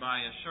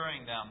 by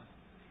assuring them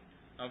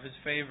of His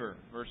favor.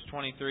 Verse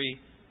 23,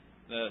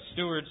 the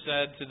steward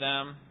said to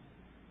them,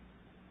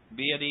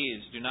 Be at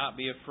ease, do not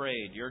be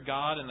afraid. Your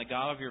God and the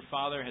God of your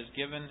father has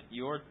given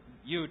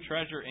you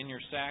treasure in your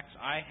sacks.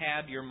 I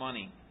had your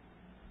money.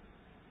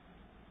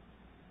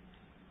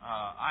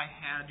 I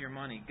had your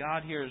money.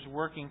 God here is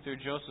working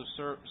through Joseph's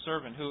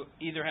servant, who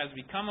either has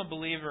become a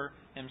believer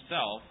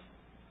himself,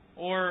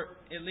 or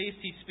at least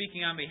he's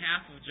speaking on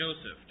behalf of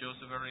Joseph.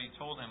 Joseph already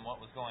told him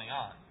what was going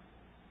on.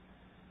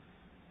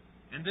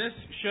 And this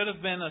should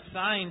have been a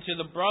sign to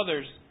the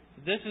brothers.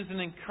 This should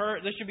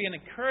be an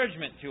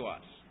encouragement to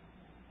us.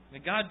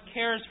 That God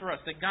cares for us.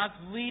 That God's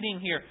leading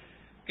here.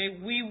 Okay,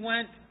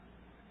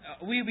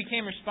 we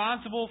became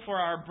responsible for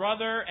our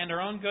brother and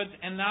our own goods,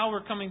 and now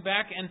we're coming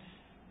back and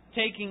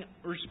taking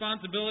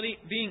responsibility,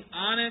 being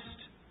honest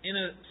in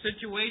a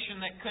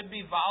situation that could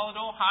be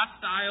volatile,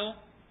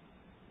 hostile.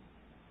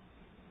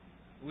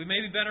 We may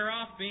be better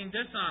off being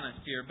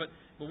dishonest here, but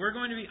we're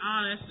going to be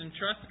honest and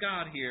trust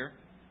God here.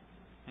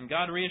 And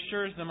God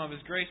reassures them of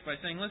His grace by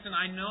saying, listen,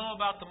 I know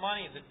about the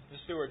money, the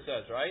steward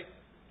says, right?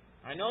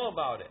 I know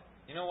about it.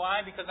 You know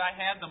why? Because I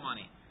had the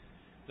money.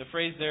 The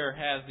phrase there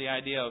has the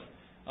idea of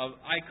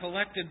I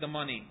collected the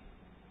money.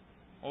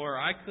 Or,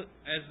 as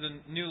the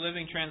New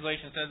Living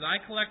Translation says,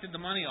 I collected the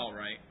money all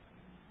right.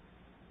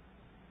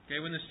 Okay,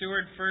 when the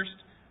steward first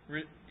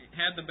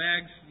had the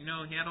bags, he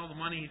had all the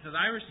money. He says,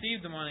 I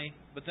received the money,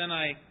 but then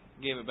I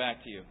gave it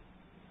back to you.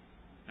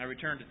 I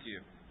returned it to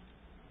you.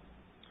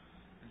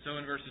 And so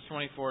in verses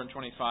 24 and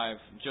 25,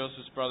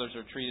 Joseph's brothers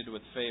are treated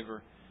with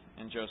favor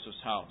in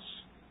Joseph's house.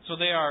 So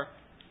they are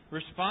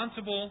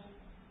responsible,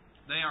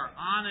 they are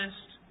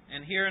honest,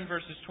 and here in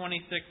verses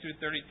 26 through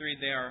 33,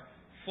 they are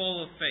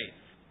full of faith.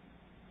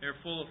 They're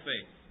full of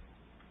faith.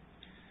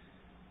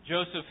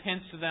 Joseph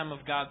hints to them of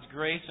God's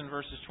grace in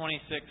verses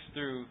 26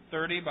 through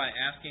 30 by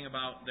asking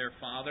about their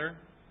father.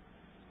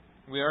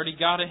 We already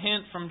got a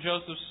hint from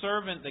Joseph's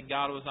servant that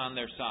God was on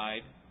their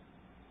side.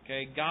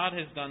 Okay, God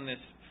has done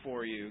this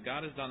for you.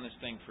 God has done this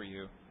thing for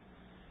you.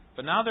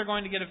 But now they're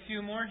going to get a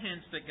few more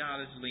hints that God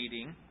is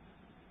leading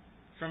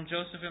from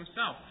Joseph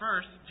himself.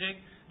 First,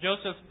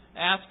 Joseph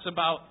asks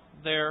about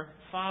their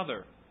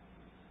father.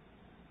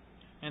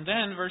 And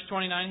then, verse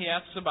 29, he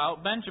asks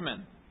about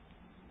Benjamin.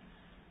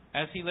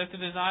 As he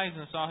lifted his eyes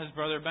and saw his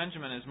brother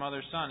Benjamin, his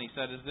mother's son, he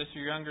said, is this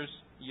your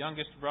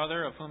youngest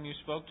brother of whom you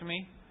spoke to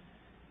me?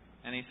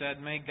 And he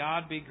said, may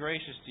God be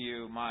gracious to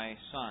you, my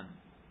son.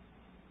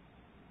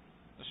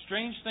 A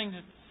strange thing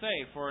to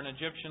say for an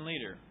Egyptian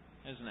leader,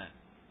 isn't it?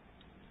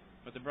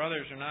 But the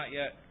brothers are not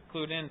yet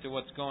clued into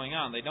what's going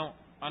on. They don't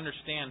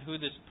understand who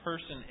this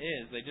person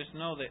is. They just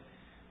know that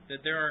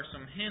there are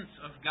some hints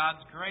of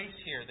God's grace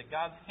here, that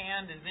God's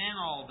hand is in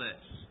all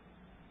this.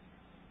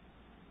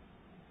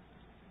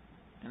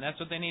 And that's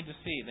what they need to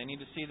see. They need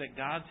to see that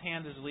God's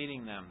hand is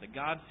leading them, that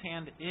God's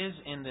hand is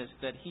in this,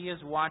 that He is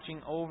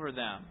watching over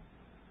them.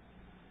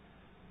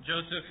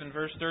 Joseph, in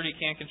verse 30,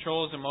 can't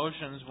control his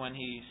emotions when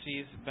he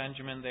sees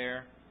Benjamin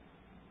there.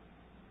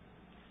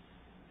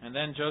 And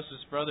then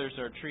Joseph's brothers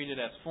are treated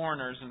as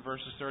foreigners in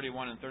verses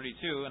 31 and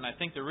 32. And I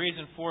think the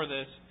reason for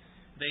this,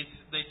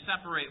 they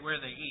separate where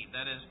they eat.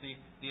 That is,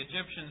 the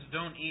Egyptians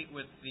don't eat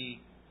with the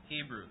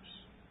Hebrews.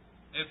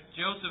 If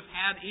Joseph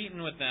had eaten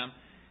with them,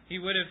 he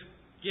would have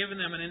given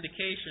them an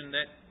indication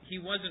that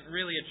he wasn't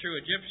really a true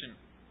Egyptian.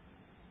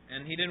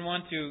 And he didn't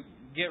want to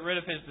get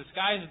rid of his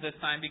disguise at this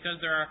time because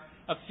there are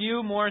a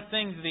few more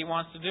things that he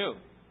wants to do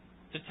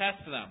to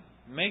test them.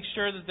 Make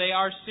sure that they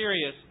are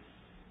serious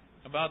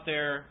about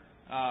their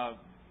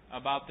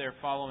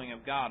following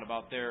of God,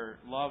 about their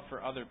love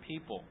for other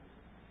people.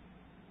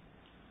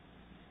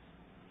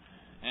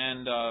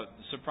 And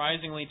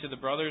surprisingly to the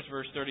brothers,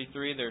 verse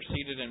 33, they're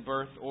seated in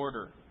birth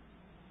order.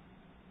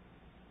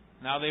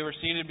 Now they were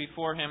seated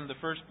before him, the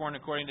firstborn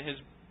according to his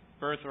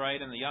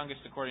birthright, and the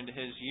youngest according to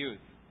his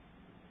youth.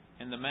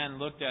 And the men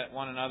looked at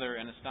one another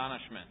in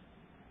astonishment.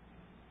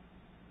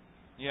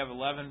 You have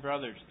 11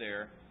 brothers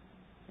there.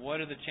 What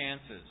are the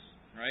chances,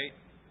 right,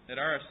 that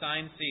our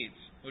assigned seats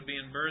would be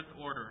in birth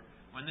order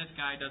when this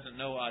guy doesn't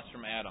know us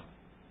from Adam?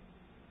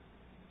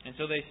 And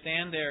so they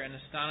stand there in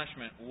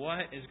astonishment.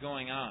 What is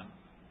going on?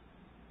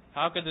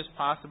 How could this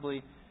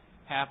possibly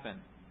happen?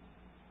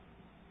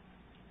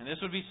 And this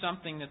would be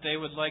something that they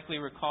would likely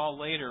recall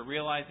later,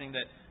 realizing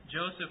that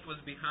Joseph was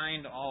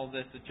behind all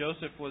this, that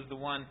Joseph was the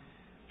one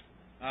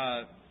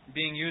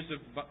being used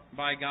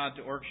by God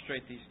to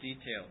orchestrate these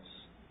details.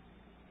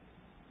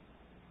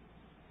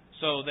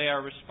 So they are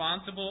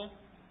responsible,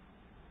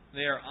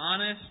 they are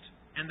honest,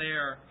 and they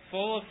are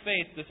full of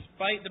faith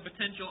despite the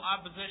potential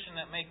opposition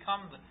that may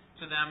come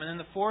to them. And then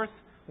the fourth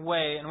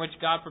way in which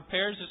God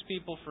prepares His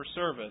people for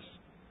service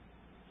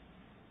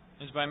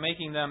is by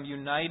making them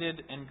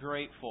united and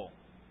grateful.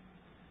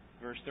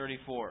 Verse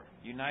 34,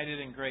 united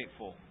and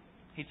grateful.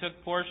 He took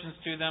portions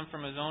to them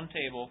from his own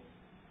table,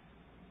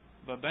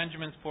 but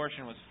Benjamin's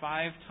portion was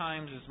 5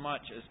 times as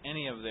much as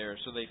any of theirs,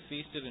 so they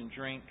feasted and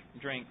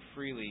drank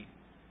freely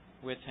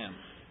with him.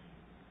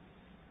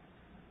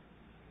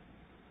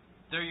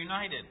 They're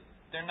united.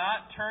 They're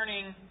not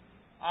turning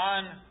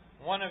on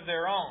one of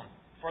their own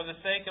for the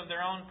sake of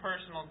their own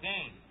personal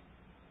gain.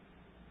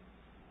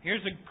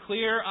 Here's a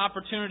clear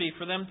opportunity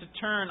for them to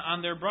turn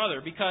on their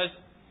brother because,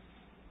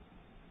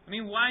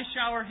 why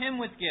shower him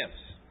with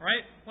gifts,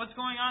 right? What's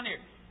going on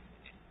here?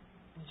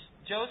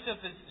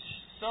 Joseph is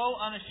so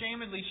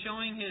unashamedly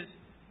showing his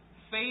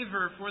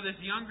favor for this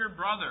younger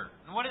brother.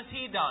 And what has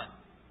he done?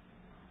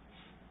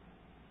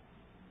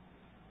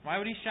 Why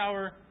would he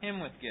shower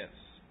him with gifts?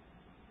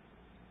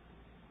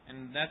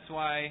 And that's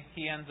why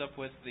he ends up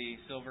with the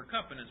silver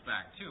cup in his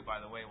back, too.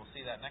 By the way, we'll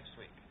see that next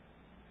week.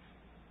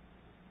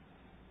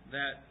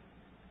 That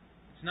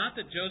It's not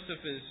that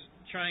Joseph is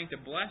trying to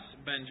bless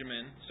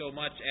Benjamin so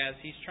much as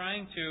he's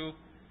trying to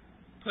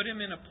put him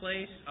in a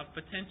place of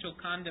potential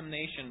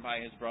condemnation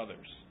by his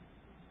brothers.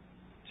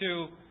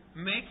 To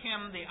make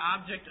him the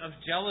object of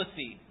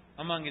jealousy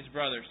among his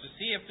brothers. To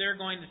see if they're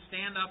going to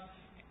stand up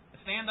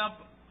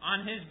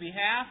on his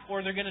behalf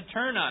or they're going to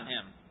turn on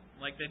him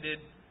like they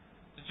did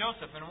to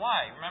Joseph. And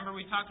why? Remember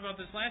we talked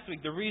about this last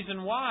week. The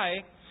reason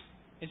why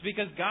is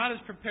because God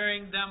is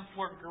preparing them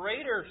for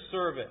greater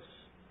service.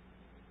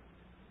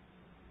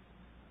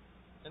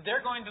 And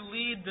they're going to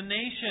lead the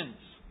nations.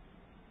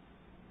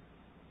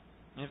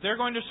 And if they're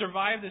going to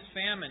survive this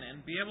famine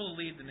and be able to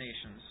lead the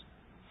nations,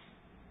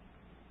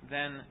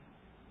 then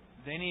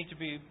they need to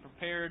be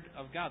prepared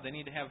of God. They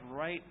need to have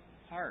right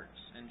hearts.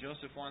 And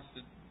Joseph wants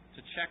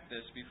to check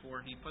this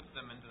before he puts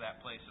them into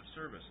that place of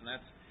service. And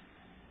that's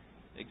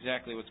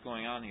exactly what's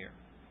going on here.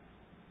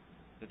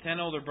 The 10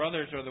 older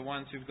brothers are the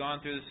ones who've gone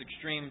through this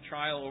extreme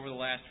trial over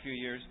the last few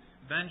years.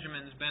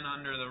 Benjamin's been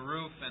under the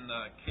roof and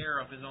the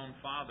care of his own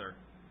father.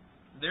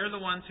 They're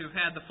the ones who've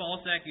had the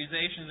false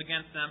accusations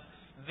against them.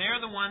 They're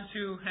the ones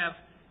who have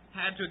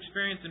had to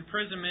experience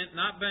imprisonment,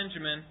 not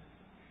Benjamin.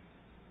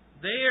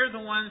 They are the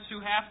ones who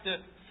have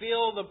to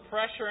feel the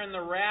pressure and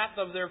the wrath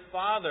of their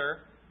father.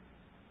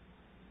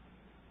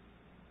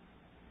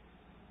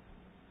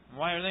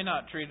 Why are they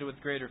not treated with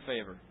greater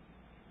favor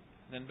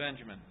than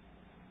Benjamin?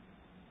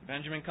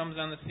 Benjamin comes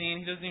on the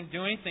scene. He doesn't even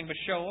do anything but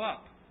show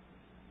up.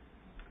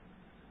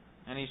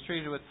 And he's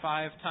treated with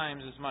 5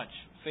 times as much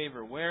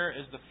favor. Where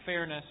is the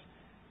fairness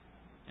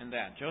in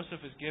that?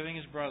 Joseph is giving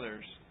his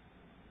brothers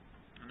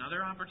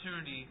another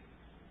opportunity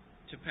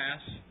to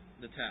pass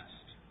the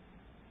test.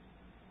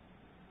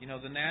 You know,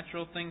 the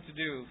natural thing to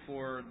do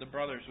for the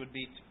brothers would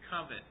be to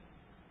covet,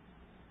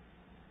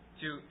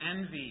 to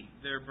envy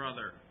their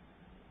brother.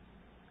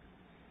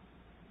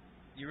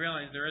 You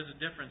realize there is a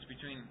difference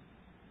between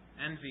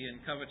envy and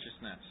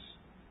covetousness.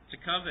 To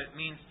covet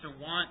means to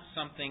want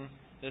something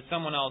that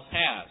someone else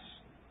has.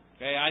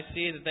 Okay, I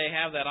see that they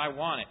have that, I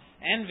want it.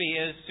 Envy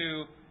is to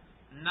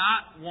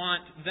not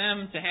want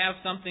them to have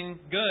something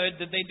good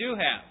that they do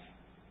have.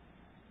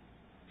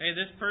 Okay,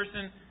 this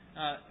person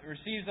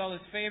receives all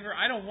this favor.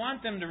 I don't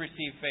want them to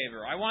receive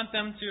favor. I want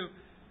them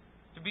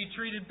to be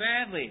treated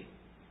badly.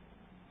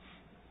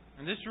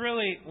 And this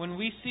really, when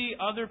we see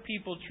other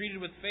people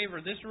treated with favor,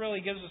 this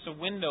really gives us a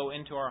window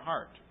into our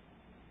heart.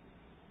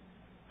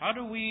 How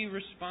do we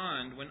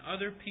respond when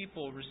other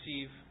people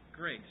receive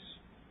grace?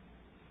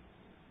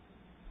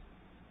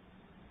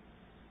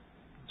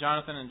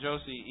 Jonathan and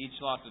Josie each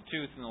lost a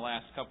tooth in the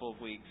last couple of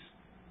weeks.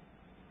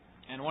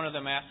 And one of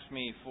them asked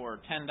me for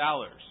 $10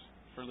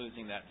 for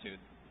losing that tooth.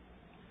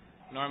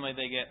 Normally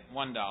they get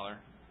 $1.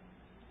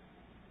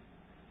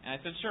 And I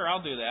said, sure,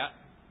 I'll do that.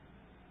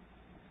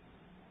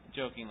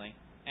 Jokingly.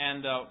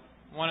 And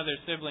one of their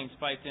siblings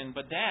piped in,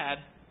 but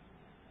Dad,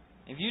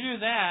 if you do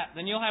that,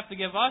 then you'll have to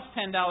give us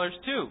 $10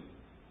 too.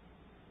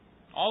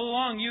 All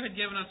along you had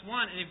given us $1,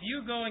 and if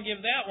you go and give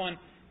that one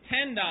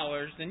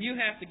 $10, then you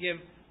have to give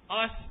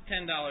us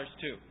 $10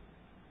 too.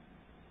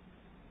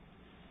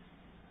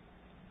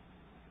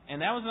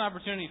 And that was an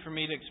opportunity for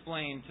me to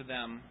explain to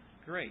them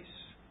grace.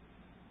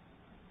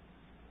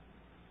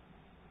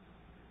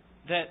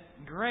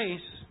 That grace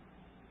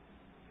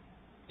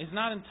is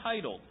not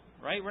entitled,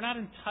 right? We're not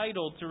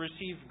entitled to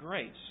receive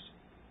grace.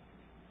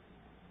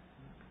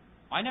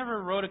 I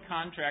never wrote a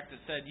contract that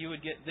said you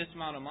would get this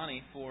amount of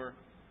money for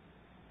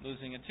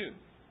losing a tooth.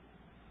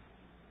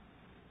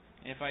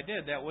 If I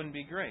did, that wouldn't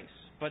be grace.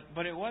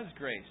 But it was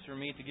grace for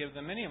me to give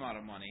them any amount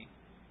of money.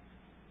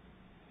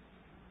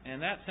 And in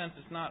that sense,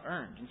 it's not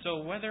earned. And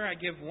so whether I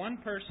give one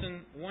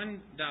person $1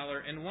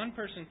 and one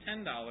person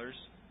 $10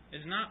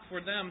 is not for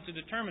them to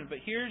determine. But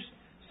here's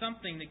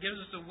something that gives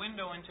us a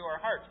window into our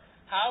hearts.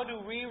 How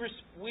do we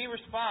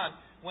respond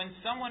when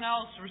someone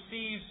else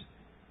receives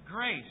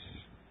grace?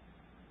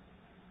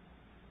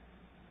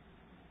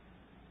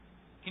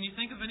 Can you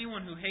think of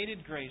anyone who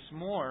hated grace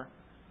more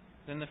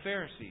than the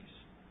Pharisees?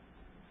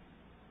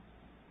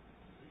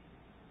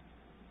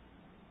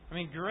 I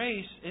mean,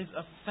 grace is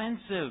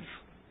offensive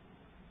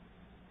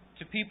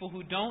to people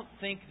who don't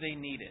think they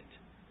need it.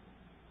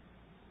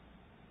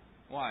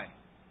 Why?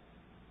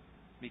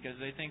 Because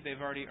they think they've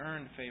already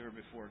earned favor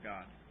before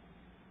God.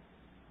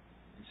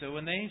 And so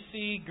when they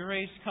see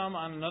grace come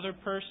on another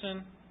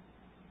person,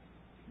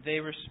 they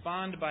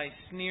respond by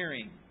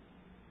sneering.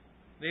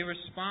 They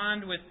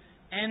respond with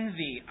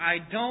envy. I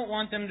don't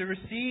want them to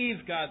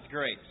receive God's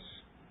grace.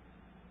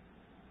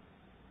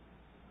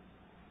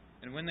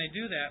 And when they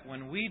do that,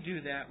 when we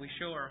do that, we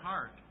show our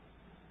heart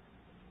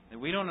that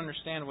we don't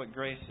understand what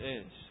grace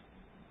is.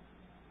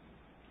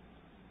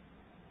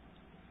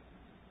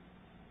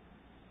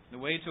 The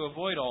way to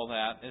avoid all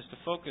that is to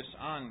focus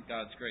on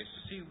God's grace,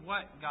 to see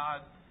what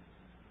God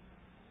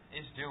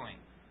is doing.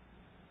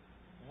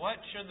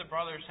 What should the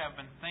brothers have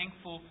been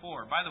thankful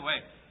for? By the way,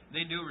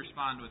 they do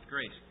respond with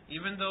grace.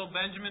 Even though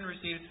Benjamin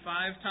receives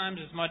 5 times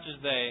as much as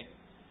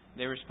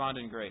they respond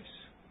in grace.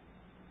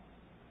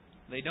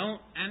 They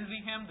don't envy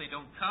him. They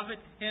don't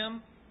covet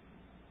him.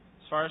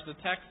 As far as the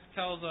text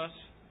tells us,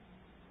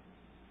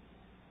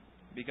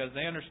 because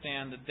they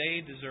understand that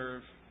they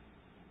deserve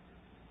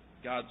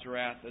God's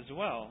wrath as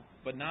well,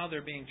 but now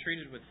they're being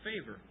treated with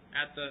favor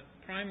at the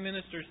Prime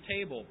Minister's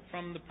table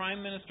from the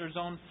Prime Minister's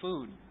own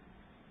food.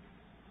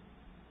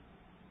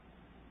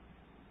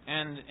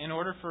 And in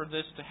order for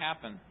this to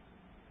happen,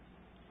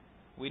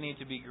 we need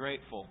to be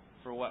grateful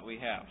for what we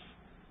have.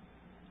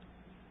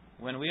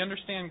 When we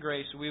understand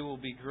grace, we will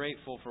be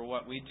grateful for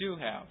what we do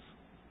have.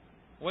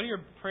 What do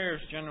your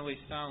prayers generally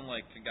sound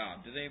like to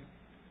God? Do they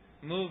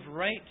move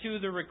right to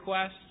the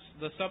requests,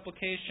 the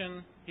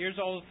supplication? Here's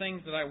all the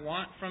things that I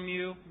want from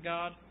you,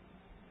 God.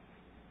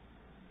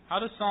 How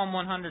does Psalm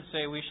 100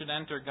 say we should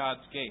enter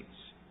God's gates?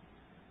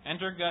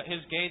 Enter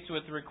His gates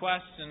with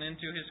requests and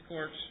into His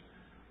courts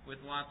with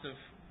lots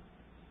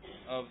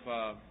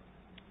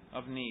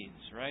of needs,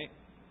 right?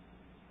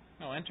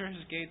 No, enter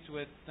His gates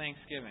with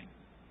thanksgiving.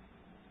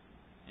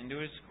 Into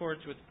His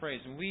courts with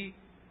praise. And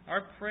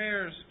our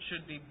prayers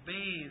should be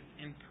bathed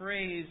in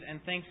praise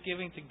and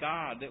thanksgiving to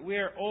God, that we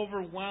are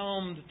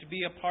overwhelmed to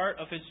be a part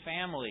of His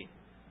family.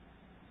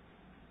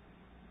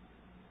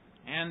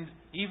 And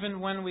even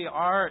when we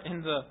are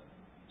in the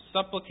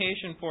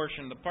supplication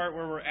portion, the part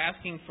where we're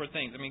asking for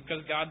things,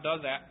 because God does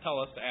tell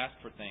us to ask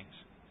for things.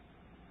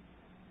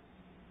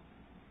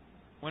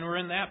 When we're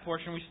in that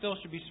portion, we still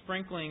should be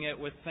sprinkling it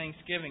with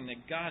thanksgiving,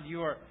 that God,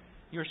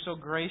 you're so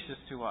gracious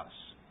to us.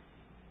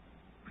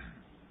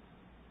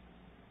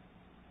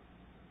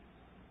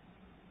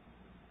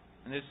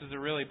 And this is a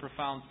really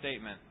profound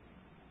statement,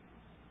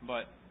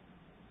 but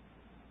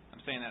I'm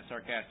saying that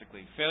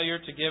sarcastically. Failure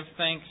to give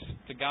thanks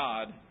to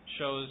God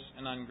shows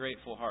an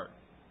ungrateful heart.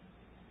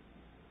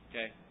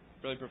 Okay?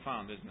 Really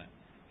profound, isn't it?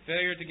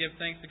 Failure to give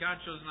thanks to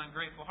God shows an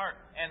ungrateful heart.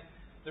 And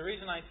the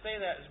reason I say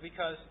that is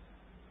because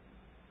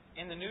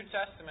in the New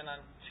Testament,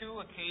 on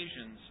 2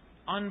 occasions,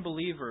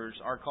 unbelievers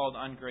are called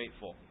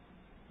ungrateful.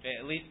 Okay?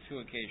 At least 2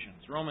 occasions.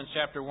 Romans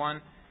chapter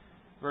 1,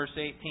 verse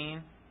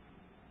 18.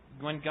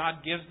 When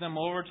God gives them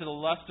over to the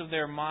lust of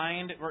their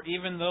mind, or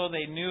even though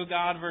they knew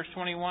God, verse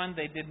 21,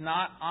 they did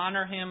not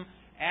honor Him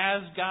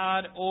as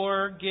God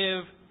or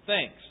give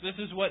thanks. This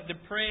is what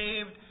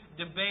depraved,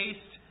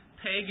 debased,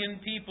 pagan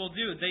people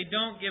do. They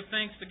don't give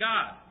thanks to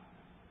God.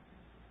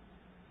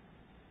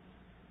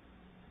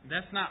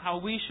 That's not how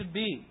we should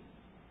be.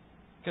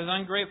 Because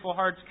ungrateful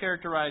hearts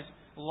characterize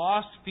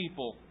lost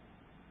people.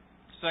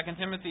 2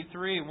 Timothy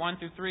 3,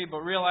 1-3, but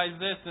realize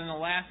this, in the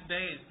last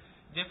days,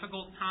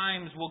 difficult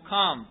times will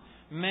come.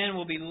 Men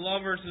will be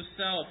lovers of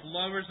self,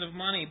 lovers of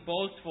money,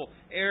 boastful,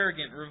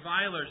 arrogant,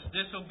 revilers,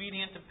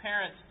 disobedient to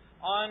parents,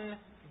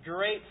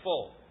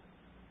 ungrateful.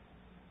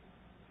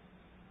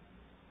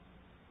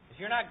 If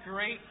you're not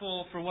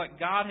grateful for what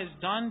God has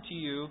done to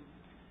you,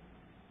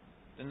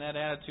 then that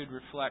attitude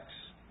reflects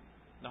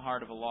the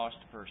heart of a lost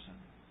person.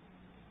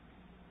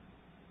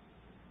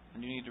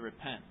 And you need to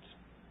repent.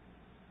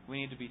 We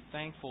need to be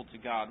thankful to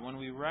God. When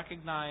we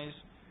recognize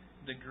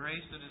the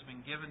grace that has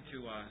been given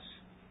to us,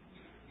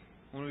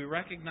 when we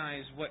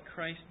recognize what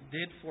Christ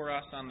did for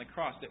us on the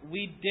cross, that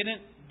we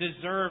didn't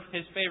deserve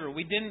His favor.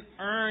 We didn't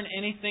earn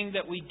anything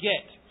that we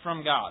get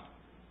from God.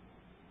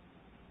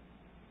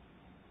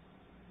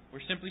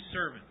 We're simply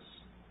servants.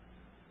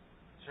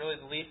 It's really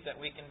the least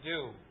that we can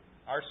do.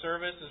 Our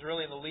service is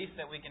really the least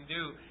that we can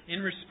do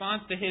in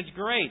response to His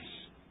grace.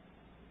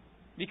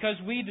 Because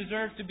we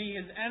deserve to be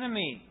His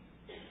enemy,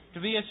 to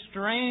be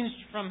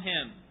estranged from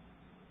Him.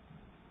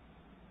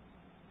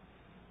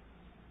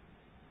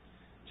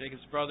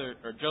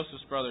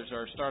 Joseph's brothers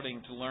are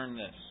starting to learn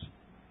this.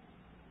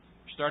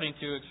 They're starting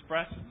to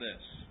express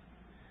this.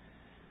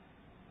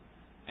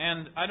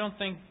 And I don't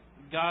think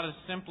God is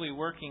simply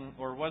working,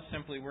 or was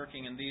simply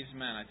working in these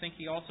men. I think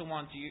He also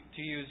wants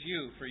to use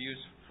you for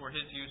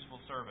His useful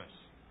service.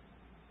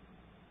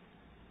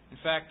 In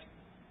fact,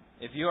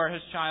 if you are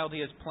His child, He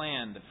has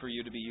planned for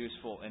you to be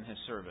useful in His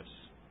service.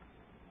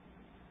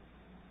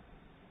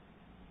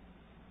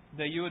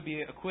 That you would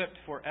be equipped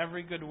for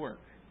every good work.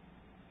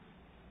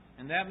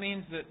 And that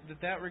means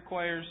that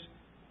requires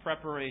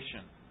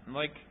preparation. And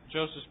like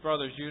Joseph's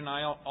brothers, you and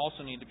I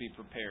also need to be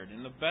prepared.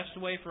 And the best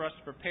way for us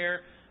to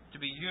prepare to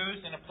be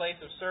used in a place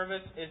of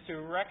service is to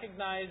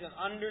recognize and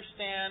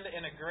understand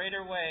in a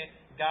greater way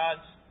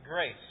God's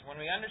grace. When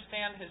we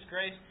understand His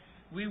grace,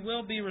 we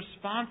will be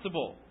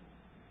responsible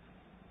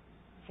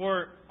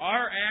for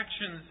our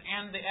actions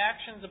and the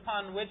actions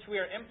upon which we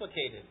are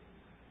implicated.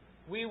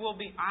 We will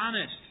be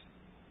honest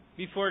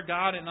before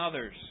God and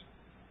others.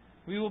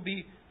 We will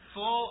be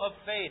full of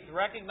faith,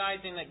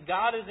 recognizing that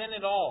God is in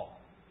it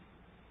all.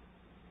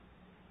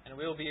 And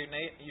we will be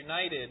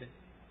united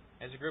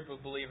as a group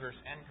of believers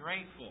and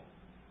grateful.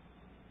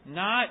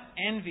 Not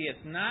envious,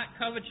 not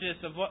covetous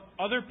of what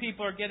other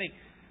people are getting.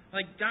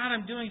 Like, God,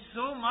 I'm doing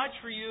so much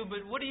for you,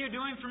 but what are you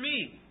doing for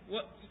me?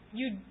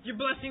 You're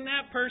blessing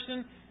that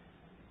person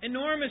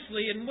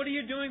enormously, and what are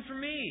you doing for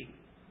me?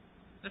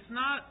 That's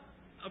not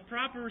a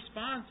proper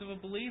response of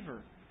a believer.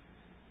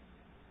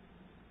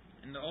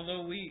 And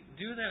although we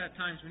do that at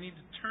times, we need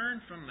to turn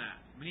from that.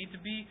 We need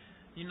to be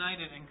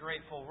united and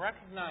grateful.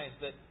 Recognize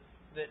that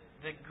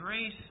that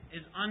grace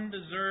is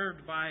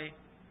undeserved by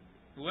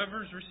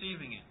whoever's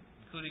receiving it,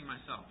 including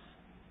myself.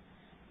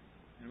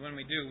 And when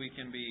we do, we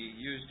can be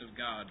used of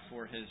God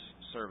for His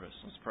service.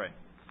 Let's pray.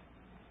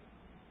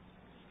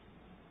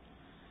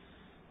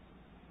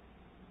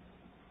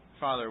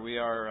 Father, we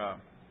are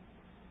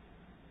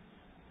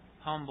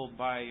humbled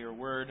by Your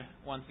Word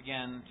once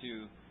again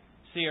to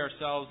see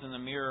ourselves in the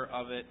mirror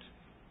of it.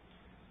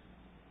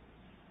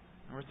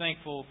 And we're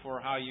thankful for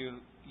how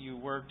you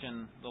worked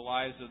in the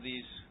lives of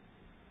these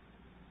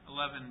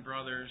 11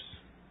 brothers,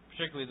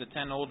 particularly the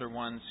 10 older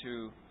ones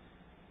who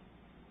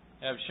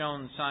have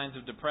shown signs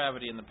of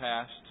depravity in the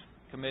past,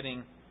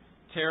 committing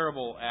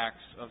terrible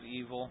acts of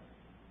evil.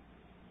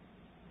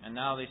 And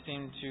now they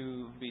seem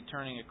to be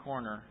turning a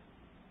corner,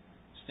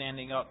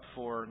 standing up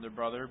for their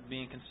brother,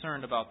 being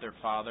concerned about their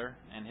father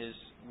and his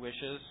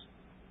wishes.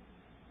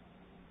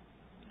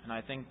 And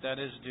I think that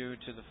is due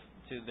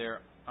to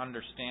their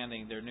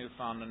understanding, their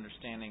newfound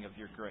understanding of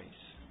Your grace.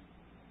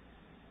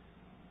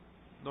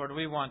 Lord,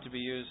 we want to be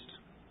used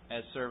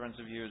as servants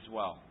of You as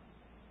well.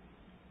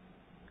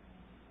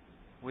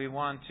 We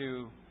want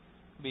to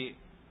be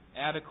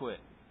adequate,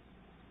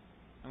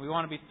 and we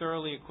want to be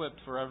thoroughly equipped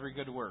for every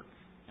good work.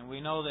 And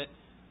we know that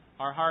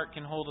our heart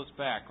can hold us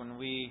back when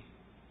we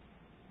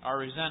are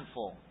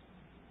resentful.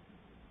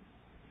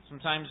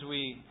 Sometimes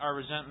our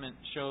resentment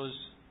shows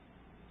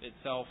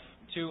itself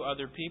to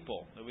other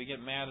people, that we get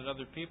mad at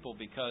other people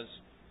because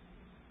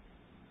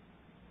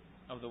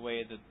of the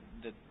way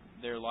that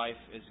their life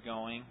is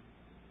going.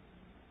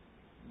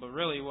 But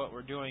really what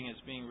we're doing is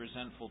being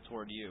resentful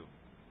toward You.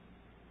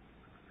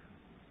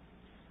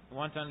 We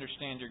want to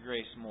understand Your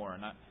grace more.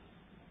 And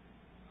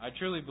I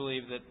truly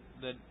believe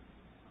that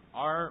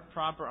our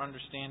proper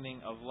understanding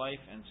of life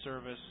and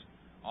service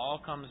all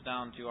comes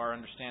down to our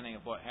understanding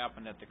of what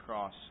happened at the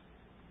cross.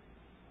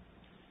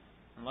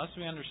 Unless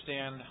we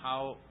understand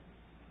how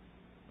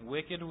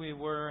wicked we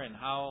were and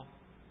how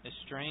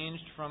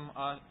estranged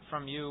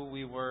from You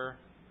we were,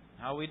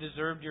 how we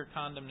deserved Your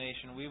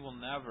condemnation, we will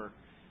never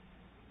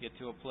get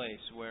to a place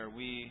where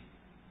we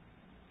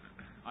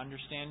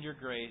understand Your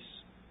grace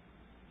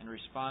and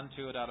respond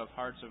to it out of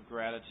hearts of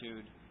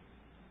gratitude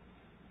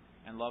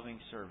and loving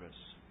service.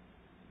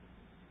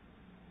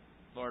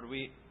 Lord,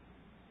 we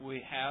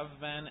have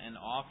been and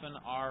often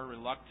are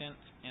reluctant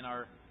in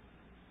our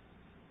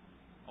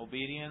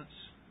obedience,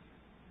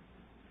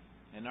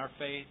 in our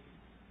faith.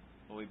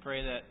 But we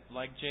pray that,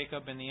 like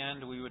Jacob, in the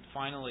end, we would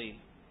finally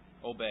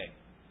obey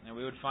and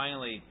we would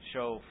finally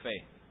show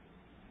faith.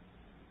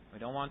 We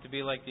don't want to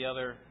be like the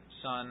other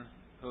son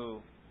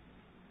who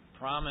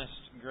promised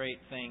great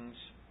things,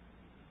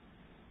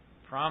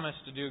 promised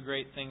to do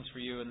great things for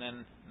You, and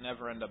then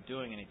never end up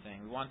doing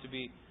anything. We want to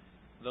be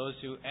those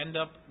who end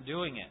up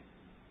doing it.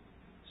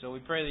 So we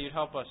pray that You'd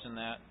help us in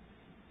that,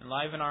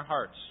 enliven our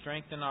hearts,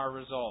 strengthen our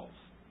resolve.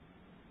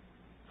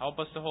 Help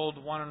us to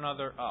hold one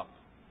another up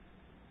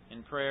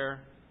in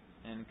prayer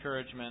and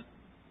encouragement.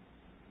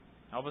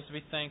 Help us to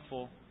be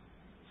thankful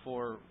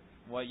for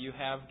what You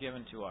have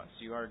given to us.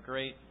 You are a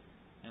great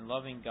and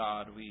loving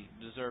God. We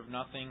deserve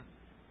nothing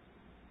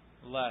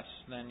less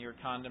than Your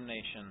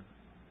condemnation.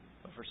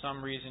 But for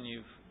some reason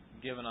You've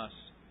given us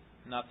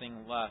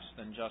nothing less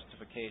than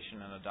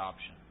justification and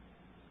adoption.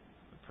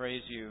 We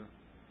praise You.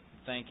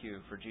 Thank You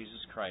for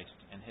Jesus Christ.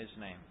 In His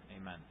name,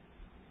 amen.